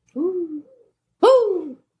 Ooh.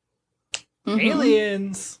 Ooh. Mm-hmm.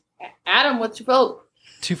 Aliens. Adam, what's your vote?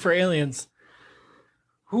 2 for aliens.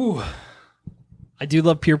 Ooh. I do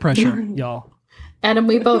love peer pressure, y'all. Adam,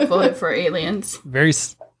 we both voted for aliens. Very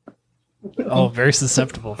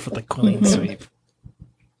susceptible for the clean sweep.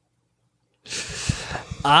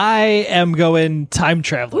 I am going time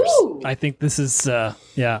travelers. Ooh. I think this is I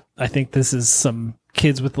think this is some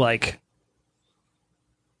kids with like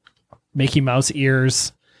Mickey Mouse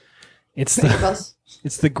ears. It's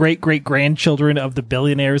the great grandchildren of the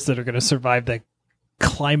billionaires that are going to survive the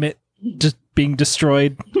climate just being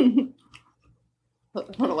destroyed. I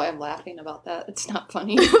don't know why I'm laughing about that. It's not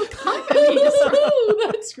funny. Puppies. Ooh,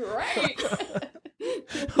 that's great.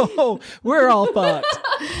 Oh, we're all fucked.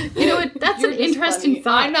 You know what? That's You're an just interesting funny.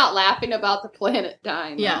 thought. I'm not laughing about the planet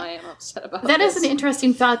dying. Yeah. No, I am upset about That this. is an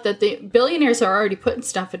interesting thought that the billionaires are already putting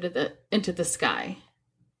stuff into the sky.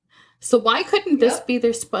 So why couldn't this Yep. be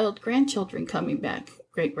their spoiled grandchildren coming back?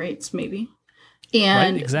 Great-greats, maybe.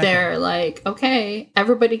 And Right, exactly. they're like, okay,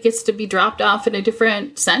 everybody gets to be dropped off in a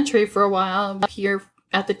different century for a while here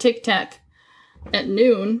at the Tic Tac at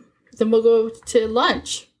noon. Then we'll go to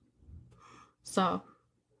lunch. So, Is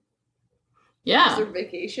yeah. there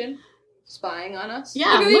vacation? Spying on us?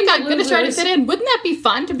 Yeah, at look, these I'm going to try to losers. fit in. Wouldn't that be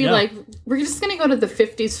fun to be Yeah. like, we're just going to go to the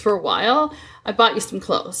 50s for a while? I bought you some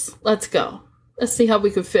clothes. Let's go. Let's see how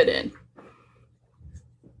we could fit in.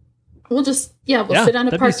 We'll just, we'll Yeah, sit on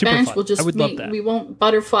a that'd be park super bench. fun. We'll just, I would love that. we won't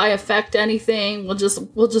butterfly affect anything. We'll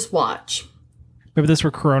just watch. Maybe that's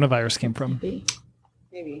where coronavirus came from.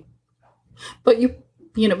 Maybe. But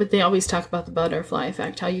but they always talk about the butterfly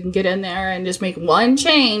effect, how you can get in there and just make one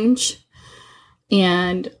change.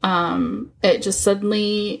 And it just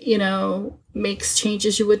suddenly, makes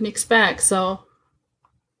changes you wouldn't expect. So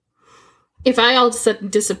if I all of a sudden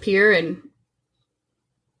disappear and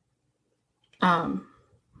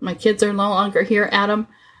my kids are no longer here, Adam,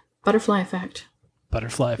 butterfly effect.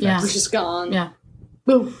 Butterfly effect. Yeah. We're just gone. Yeah.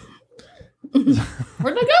 Boom.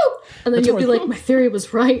 Where'd I go? And then That's you'll be what- like, my theory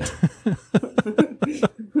was right.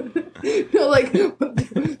 Like,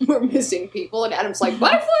 we're missing people, and Adam's like,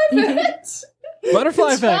 butterfly effect! Butterfly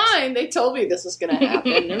It's effect. fine. They told me this was going to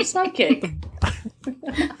happen. They're psychic.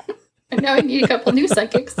 And now I need a couple new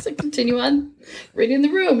psychics to continue on reading the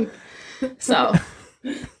room. So,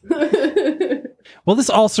 Well, this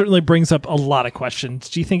all certainly brings up a lot of questions.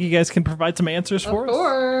 Do you think you guys can provide some answers for Of us?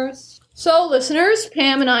 course. So, listeners,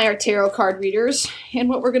 Pam and I are tarot card readers, and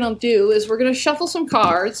what we're going to do is we're going to shuffle some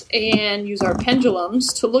cards and use our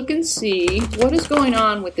pendulums to look and see what is going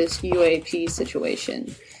on with this UAP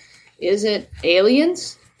situation. Is it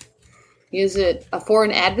aliens? Is it a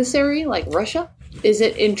foreign adversary like Russia? Is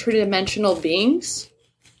it interdimensional beings?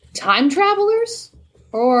 Time travelers?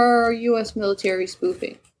 Or U.S. military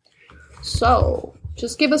spoofing? So,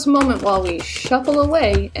 just give us a moment while we shuffle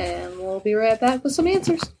away, and we'll be right back with some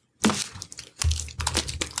answers.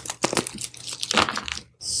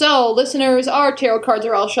 So, listeners, our tarot cards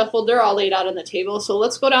are all shuffled. They're all laid out on the table. So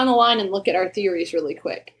let's go down the line and look at our theories really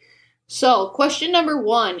quick. So, question number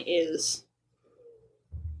 1 is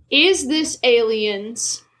this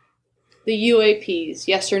aliens, the UAPs,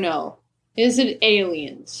 yes or no? Is it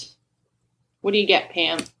aliens? What do you get,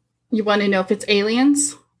 Pam? you want to know if it's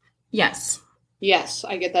aliens? Yes. Yes,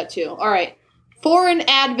 I get that too. All right. Foreign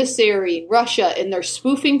adversary, Russia, and their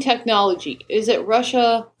spoofing technology. Is it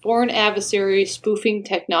Russia, foreign adversary, spoofing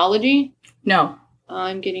technology? No.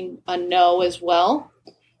 I'm getting a no as well.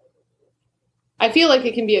 I feel like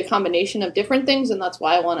it can be a combination of different things, and that's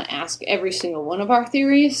why I want to ask every single one of our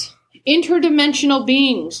theories. Interdimensional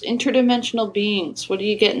beings. Interdimensional beings. What are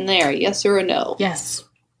you getting there? Yes or a no? Yes.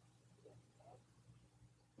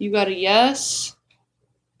 You got a yes.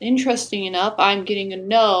 Interesting enough, I'm getting a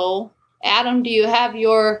no. Adam, do you have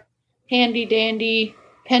your handy dandy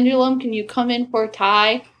pendulum? Can you come in for a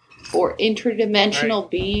tie for interdimensional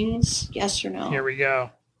beings? Yes or no? Here we go.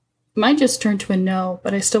 Mine just turned to a no,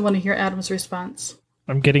 but I still want to hear Adam's response.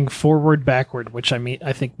 I'm getting forward, backward, which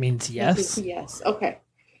I think means yes. Yes. Okay.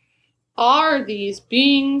 Are these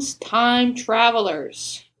beings time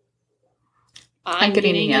travelers? I'm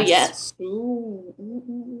getting a yes.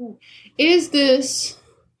 Ooh. Is this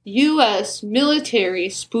U.S. military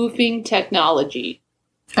spoofing technology?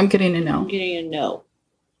 I'm getting a I'm no. getting a no.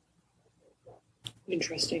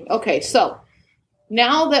 Interesting. Okay, so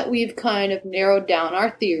now that we've kind of narrowed down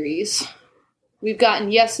our theories, we've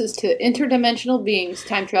gotten yeses to interdimensional beings,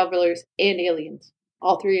 time travelers, and aliens.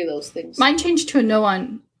 All three of those things. Mine changed to a no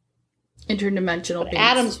on interdimensional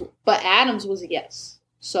beings. But Adam's was a yes.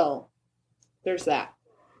 So there's that.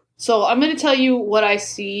 So I'm going to tell you what I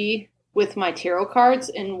see with my tarot cards,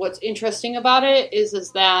 and what's interesting about it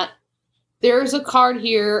is that there's a card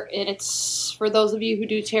here, and it's, for those of you who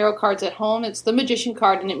do tarot cards at home, it's the Magician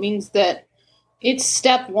card, and it means that it's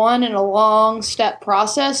step 1 in a long step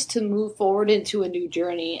process to move forward into a new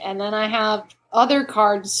journey. And then I have other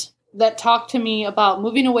cards that talk to me about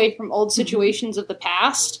moving away from old situations of the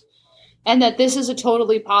past, and that this is a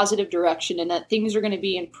totally positive direction, and that things are going to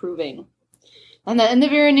be improving. And that in the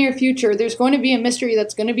very near future, there's going to be a mystery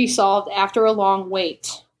that's going to be solved after a long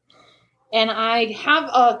wait. And I have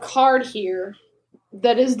a card here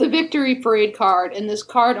that is the Victory Parade card, and this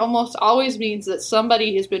card almost always means that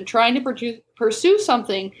somebody has been trying to pursue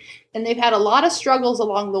something, and they've had a lot of struggles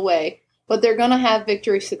along the way, but they're going to have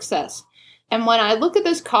victory success. And when I look at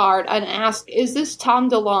this card and ask, is this Tom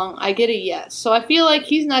DeLonge, I get a yes. So I feel like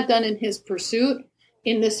he's not done in his pursuit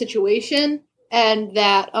in this situation, and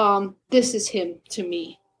that this is him to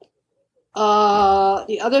me.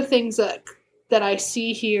 The other things that I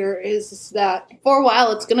see here is that for a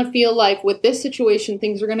while it's going to feel like with this situation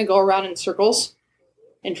things are going to go around in circles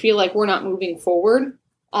and feel like we're not moving forward,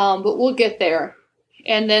 but we'll get there.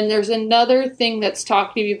 And then there's another thing that's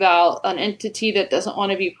talking about an entity that doesn't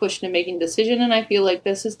want to be pushed into making a decision, and I feel like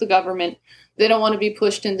this is the government. They don't want to be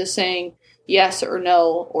pushed into saying yes or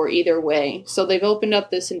no or either way. So they've opened up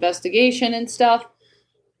this investigation and stuff,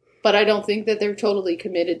 but I don't think that they're totally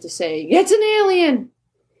committed to saying, it's an alien!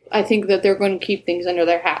 I think that they're going to keep things under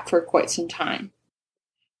their hat for quite some time.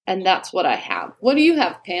 And that's what I have. What do you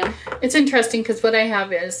have, Pam? It's interesting because what I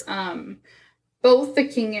have is both the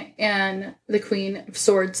king and the queen of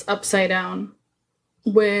swords upside down,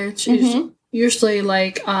 which is usually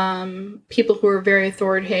like people who are very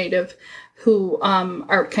authoritative, who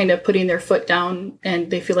are kind of putting their foot down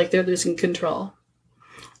and they feel like they're losing control.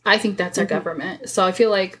 I think that's our government. So I feel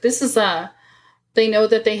like this is they know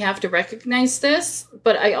that they have to recognize this,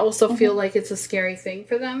 but I also feel like it's a scary thing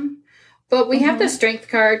for them. But we have the strength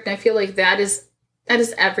card, and I feel like that is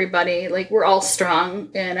everybody. Like, we're all strong,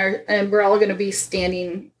 and we're all going to be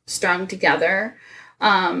standing strong together.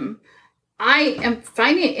 I am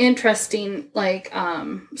finding it interesting, like,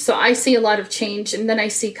 so I see a lot of change, and then I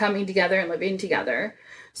see coming together and living together.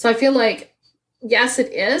 So I feel like, yes,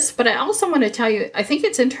 it is, but I also want to tell you, I think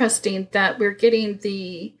it's interesting that we're getting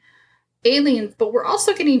the aliens, but we're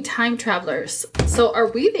also getting time travelers. So are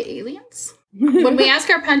we the aliens? When we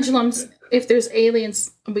ask our pendulums if there's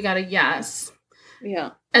aliens, we got a yes.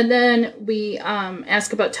 Yeah. And then we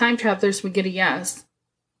ask about time travelers, we get a yes.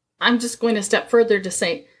 I'm just going a step further to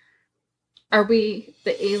say, are we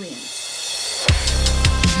the aliens?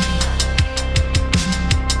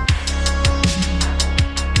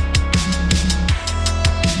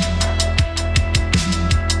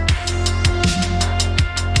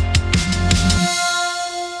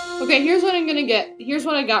 Okay, here's what I'm going to get. Here's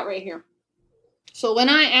what I got right here. So when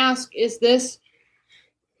I ask, is this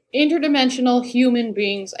interdimensional human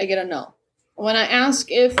beings, I get a no. When I ask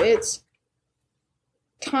if it's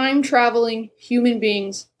time-traveling human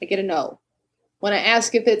beings, I get a no. When I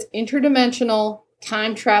ask if it's interdimensional,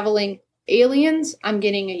 time-traveling aliens, I'm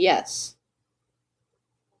getting a yes.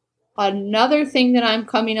 Another thing that I'm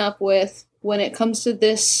coming up with when it comes to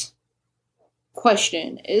this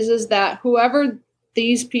question is that whoever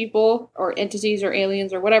these people or entities or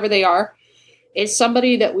aliens or whatever they are is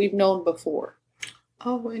somebody that we've known before.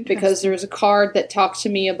 Oh, interesting. Because there's a card that talks to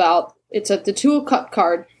me about, it's the Two of Cups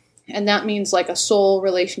card, and that means like a soul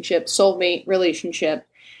relationship, soulmate relationship.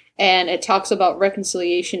 And it talks about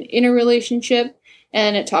reconciliation in a relationship,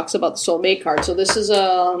 and it talks about the soulmate card. So this is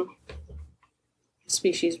a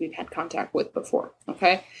species we've had contact with before,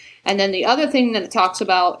 okay? And then the other thing that it talks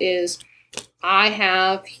about is I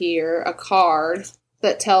have here a card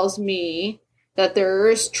that tells me that there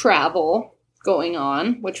is travel going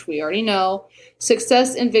on, which we already know,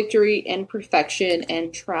 success and victory and perfection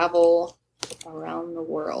and travel around the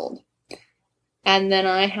world. And then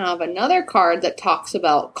I have another card that talks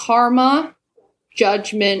about karma,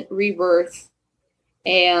 judgment, rebirth,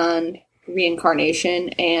 and reincarnation,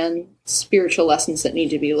 and spiritual lessons that need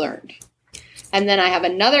to be learned. And then I have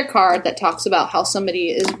another card that talks about how somebody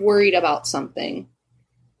is worried about something.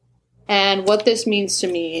 And what this means to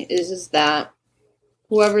me is that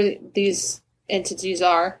whoever these entities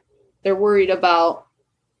are, they're worried about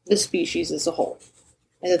the species as a whole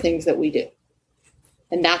and the things that we do.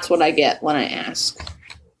 And that's what I get when I ask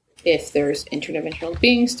if there's interdimensional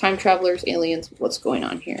beings, time travelers, aliens, what's going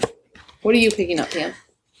on here. What are you picking up, Pam?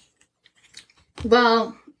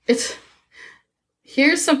 Well,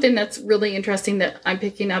 here's something that's really interesting that I'm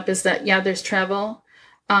picking up is that, yeah, there's travel,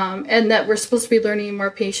 and that we're supposed to be learning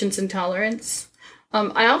more patience and tolerance.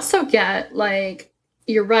 I also get, like,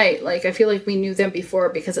 you're right, like, I feel like we knew them before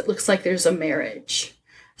because it looks like there's a marriage.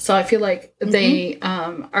 So I feel like they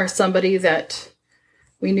are somebody that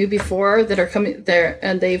we knew before that are coming there,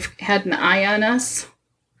 and they've had an eye on us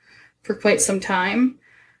for quite some time.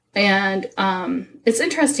 And it's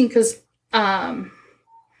interesting because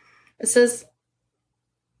it says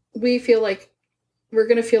we feel like we're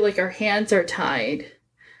going to feel like our hands are tied.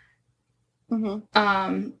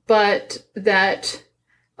 But that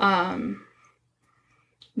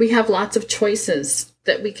we have lots of choices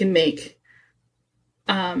that we can make.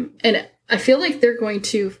 And I feel like they're going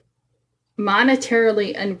to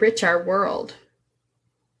monetarily enrich our world.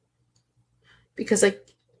 Because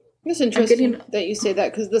it's interesting that you say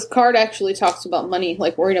that, because this card actually talks about money,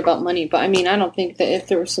 like worried about money. But I mean, I don't think that if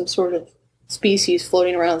there was some sort of species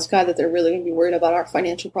floating around the sky that they're really going to be worried about our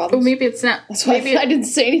financial problems. Well, maybe it's not. That's why I didn't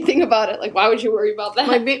say anything about it. Like, why would you worry about that?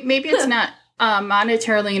 Like, maybe it's not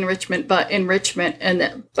monetarily enrichment, but enrichment.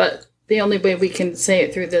 But the only way we can say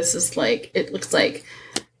it through this is like, it looks like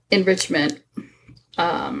enrichment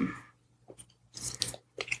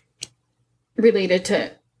related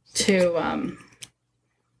to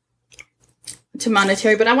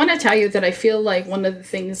monetary. But I want to tell you that I feel like one of the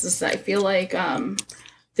things is that I feel like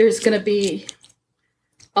there's going to be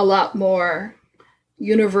a lot more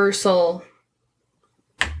universal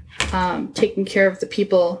taking care of the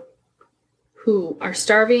people who are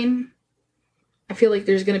starving. I feel like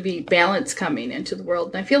there's going to be balance coming into the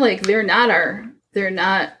world. And I feel like they're not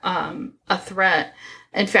a threat.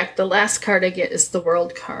 In fact, the last card I get is the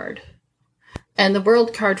World card. And the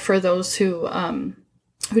World card, for those who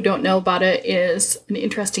don't know about it, is an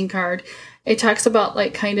interesting card. It talks about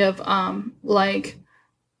like kind of like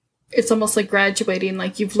it's almost like graduating,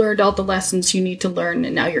 like you've learned all the lessons you need to learn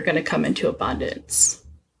and now you're going to come into abundance.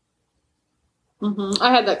 Mm-hmm. I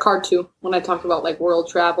had that card too when I talked about like world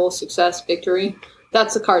travel, success, victory.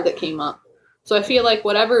 That's the card that came up. So I feel like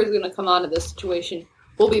whatever is going to come out of this situation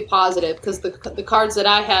will be positive, because the cards that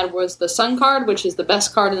I had was the Sun card, which is the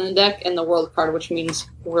best card in the deck, and the World card, which means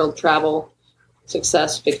world travel,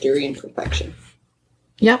 success, victory, and perfection.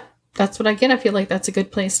 Yep, that's what I get. I feel like that's a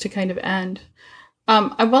good place to kind of end.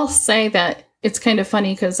 I will say that it's kind of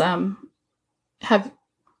funny because have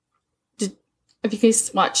you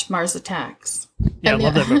guys watched Mars Attacks? Yeah, I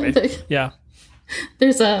love that movie. Yeah.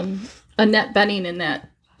 There's Annette Bening in that.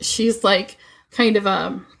 She's like kind of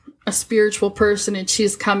a spiritual person, and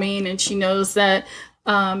she's coming and she knows that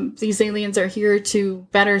these aliens are here to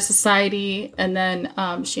better society, and then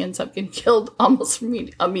she ends up getting killed almost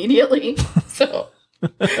immediately. So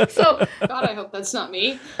God, I hope that's not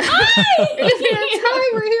me. Hi,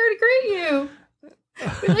 we're here to greet you.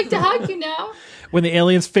 We'd like to hug you now. When the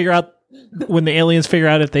aliens figure out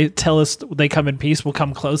if they tell us they come in peace, we'll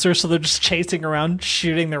come closer. So they're just chasing around,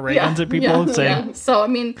 shooting their ray guns at people and saying. Yeah. So I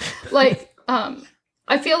mean, like,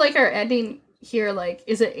 I feel like our ending here, like,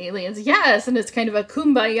 is it aliens? Yes, and it's kind of a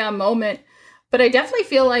kumbaya moment. But I definitely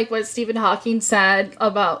feel like what Stephen Hawking said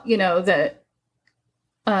about, that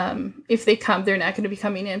if they come, they're not going to be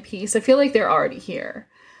coming in peace. I feel like they're already here.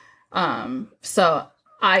 So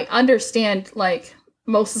I understand, like,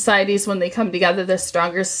 most societies, when they come together, the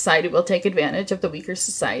stronger society will take advantage of the weaker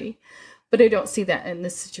society. But I don't see that in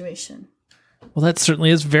this situation. Well, that certainly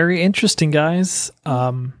is very interesting, guys.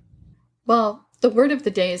 Well, the word of the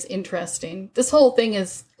day is interesting. This whole thing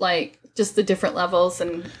is like just the different levels,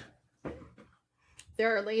 and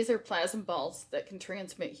there are laser plasma balls that can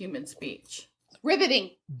transmit human speech. Riveting.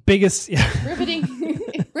 Riveting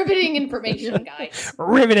information, guys.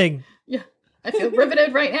 Riveting. Yeah, I feel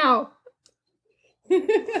riveted right now.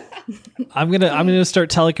 I'm gonna start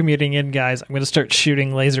telecommuting in, guys. I'm gonna start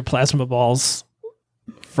shooting laser plasma balls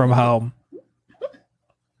from home.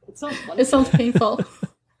 It sounds painful.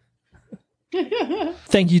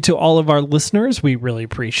 Thank you to all of our listeners. We really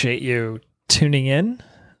appreciate you tuning in.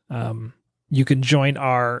 You can join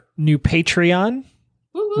our new Patreon.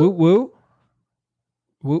 Woo woo. Woo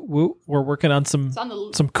woo. Woo. We're working on some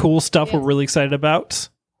cool stuff we're really excited about.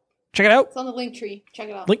 Check it out. It's on the link tree. Check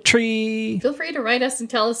it out. Link tree. Feel free to write us and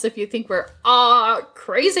tell us if you think we're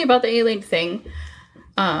crazy about the alien thing,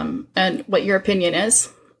 and what your opinion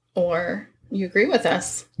is, or you agree with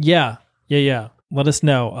us. Yeah. Let us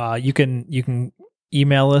know. You can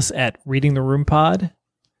email us at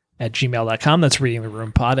readingtheroompod@gmail.com. That's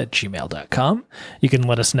readingtheroompod@gmail.com. You can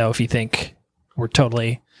let us know if you think we're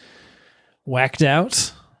totally whacked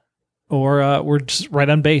out, or we're just right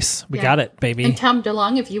on base. We got it, baby. And Tom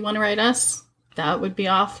DeLong, if you want to write us, that would be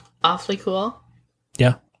awfully cool.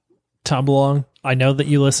 Yeah. Tom DeLong, I know that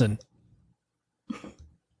you listen.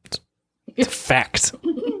 It's a fact.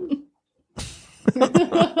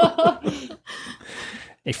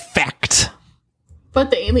 A fact.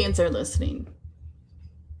 But the aliens are listening.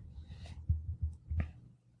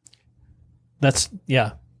 I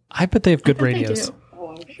bet they have good radios. They do. Oh,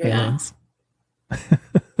 I'm sure. Aliens.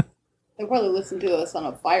 They probably listen to us on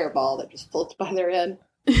a fireball that just floats by their head.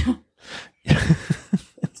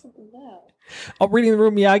 Oh, reading the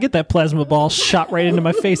room. Yeah, I get that plasma ball shot right into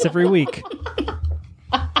my face every week.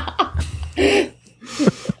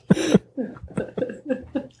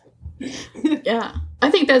 Yeah,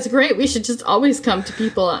 I think that's great. We should just always come to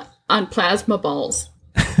people on plasma balls.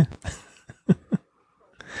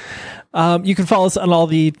 You can follow us on all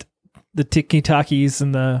the TikTokies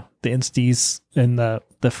and the Insties and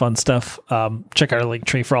the fun stuff. Check out our link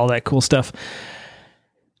tree for all that cool stuff.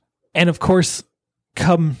 And of course,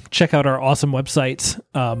 come check out our awesome website.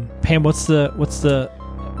 Pam, what's the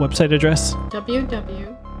website address?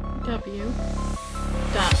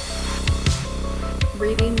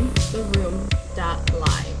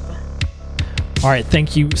 www.readingtheroom.live. All right,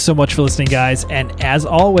 thank you so much for listening, guys. And as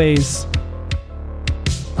always,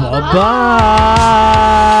 bye-bye.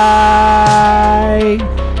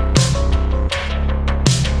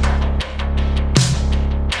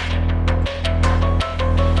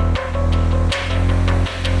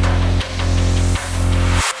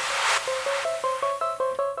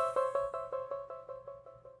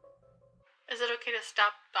 Is it okay to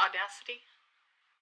stop Audacity?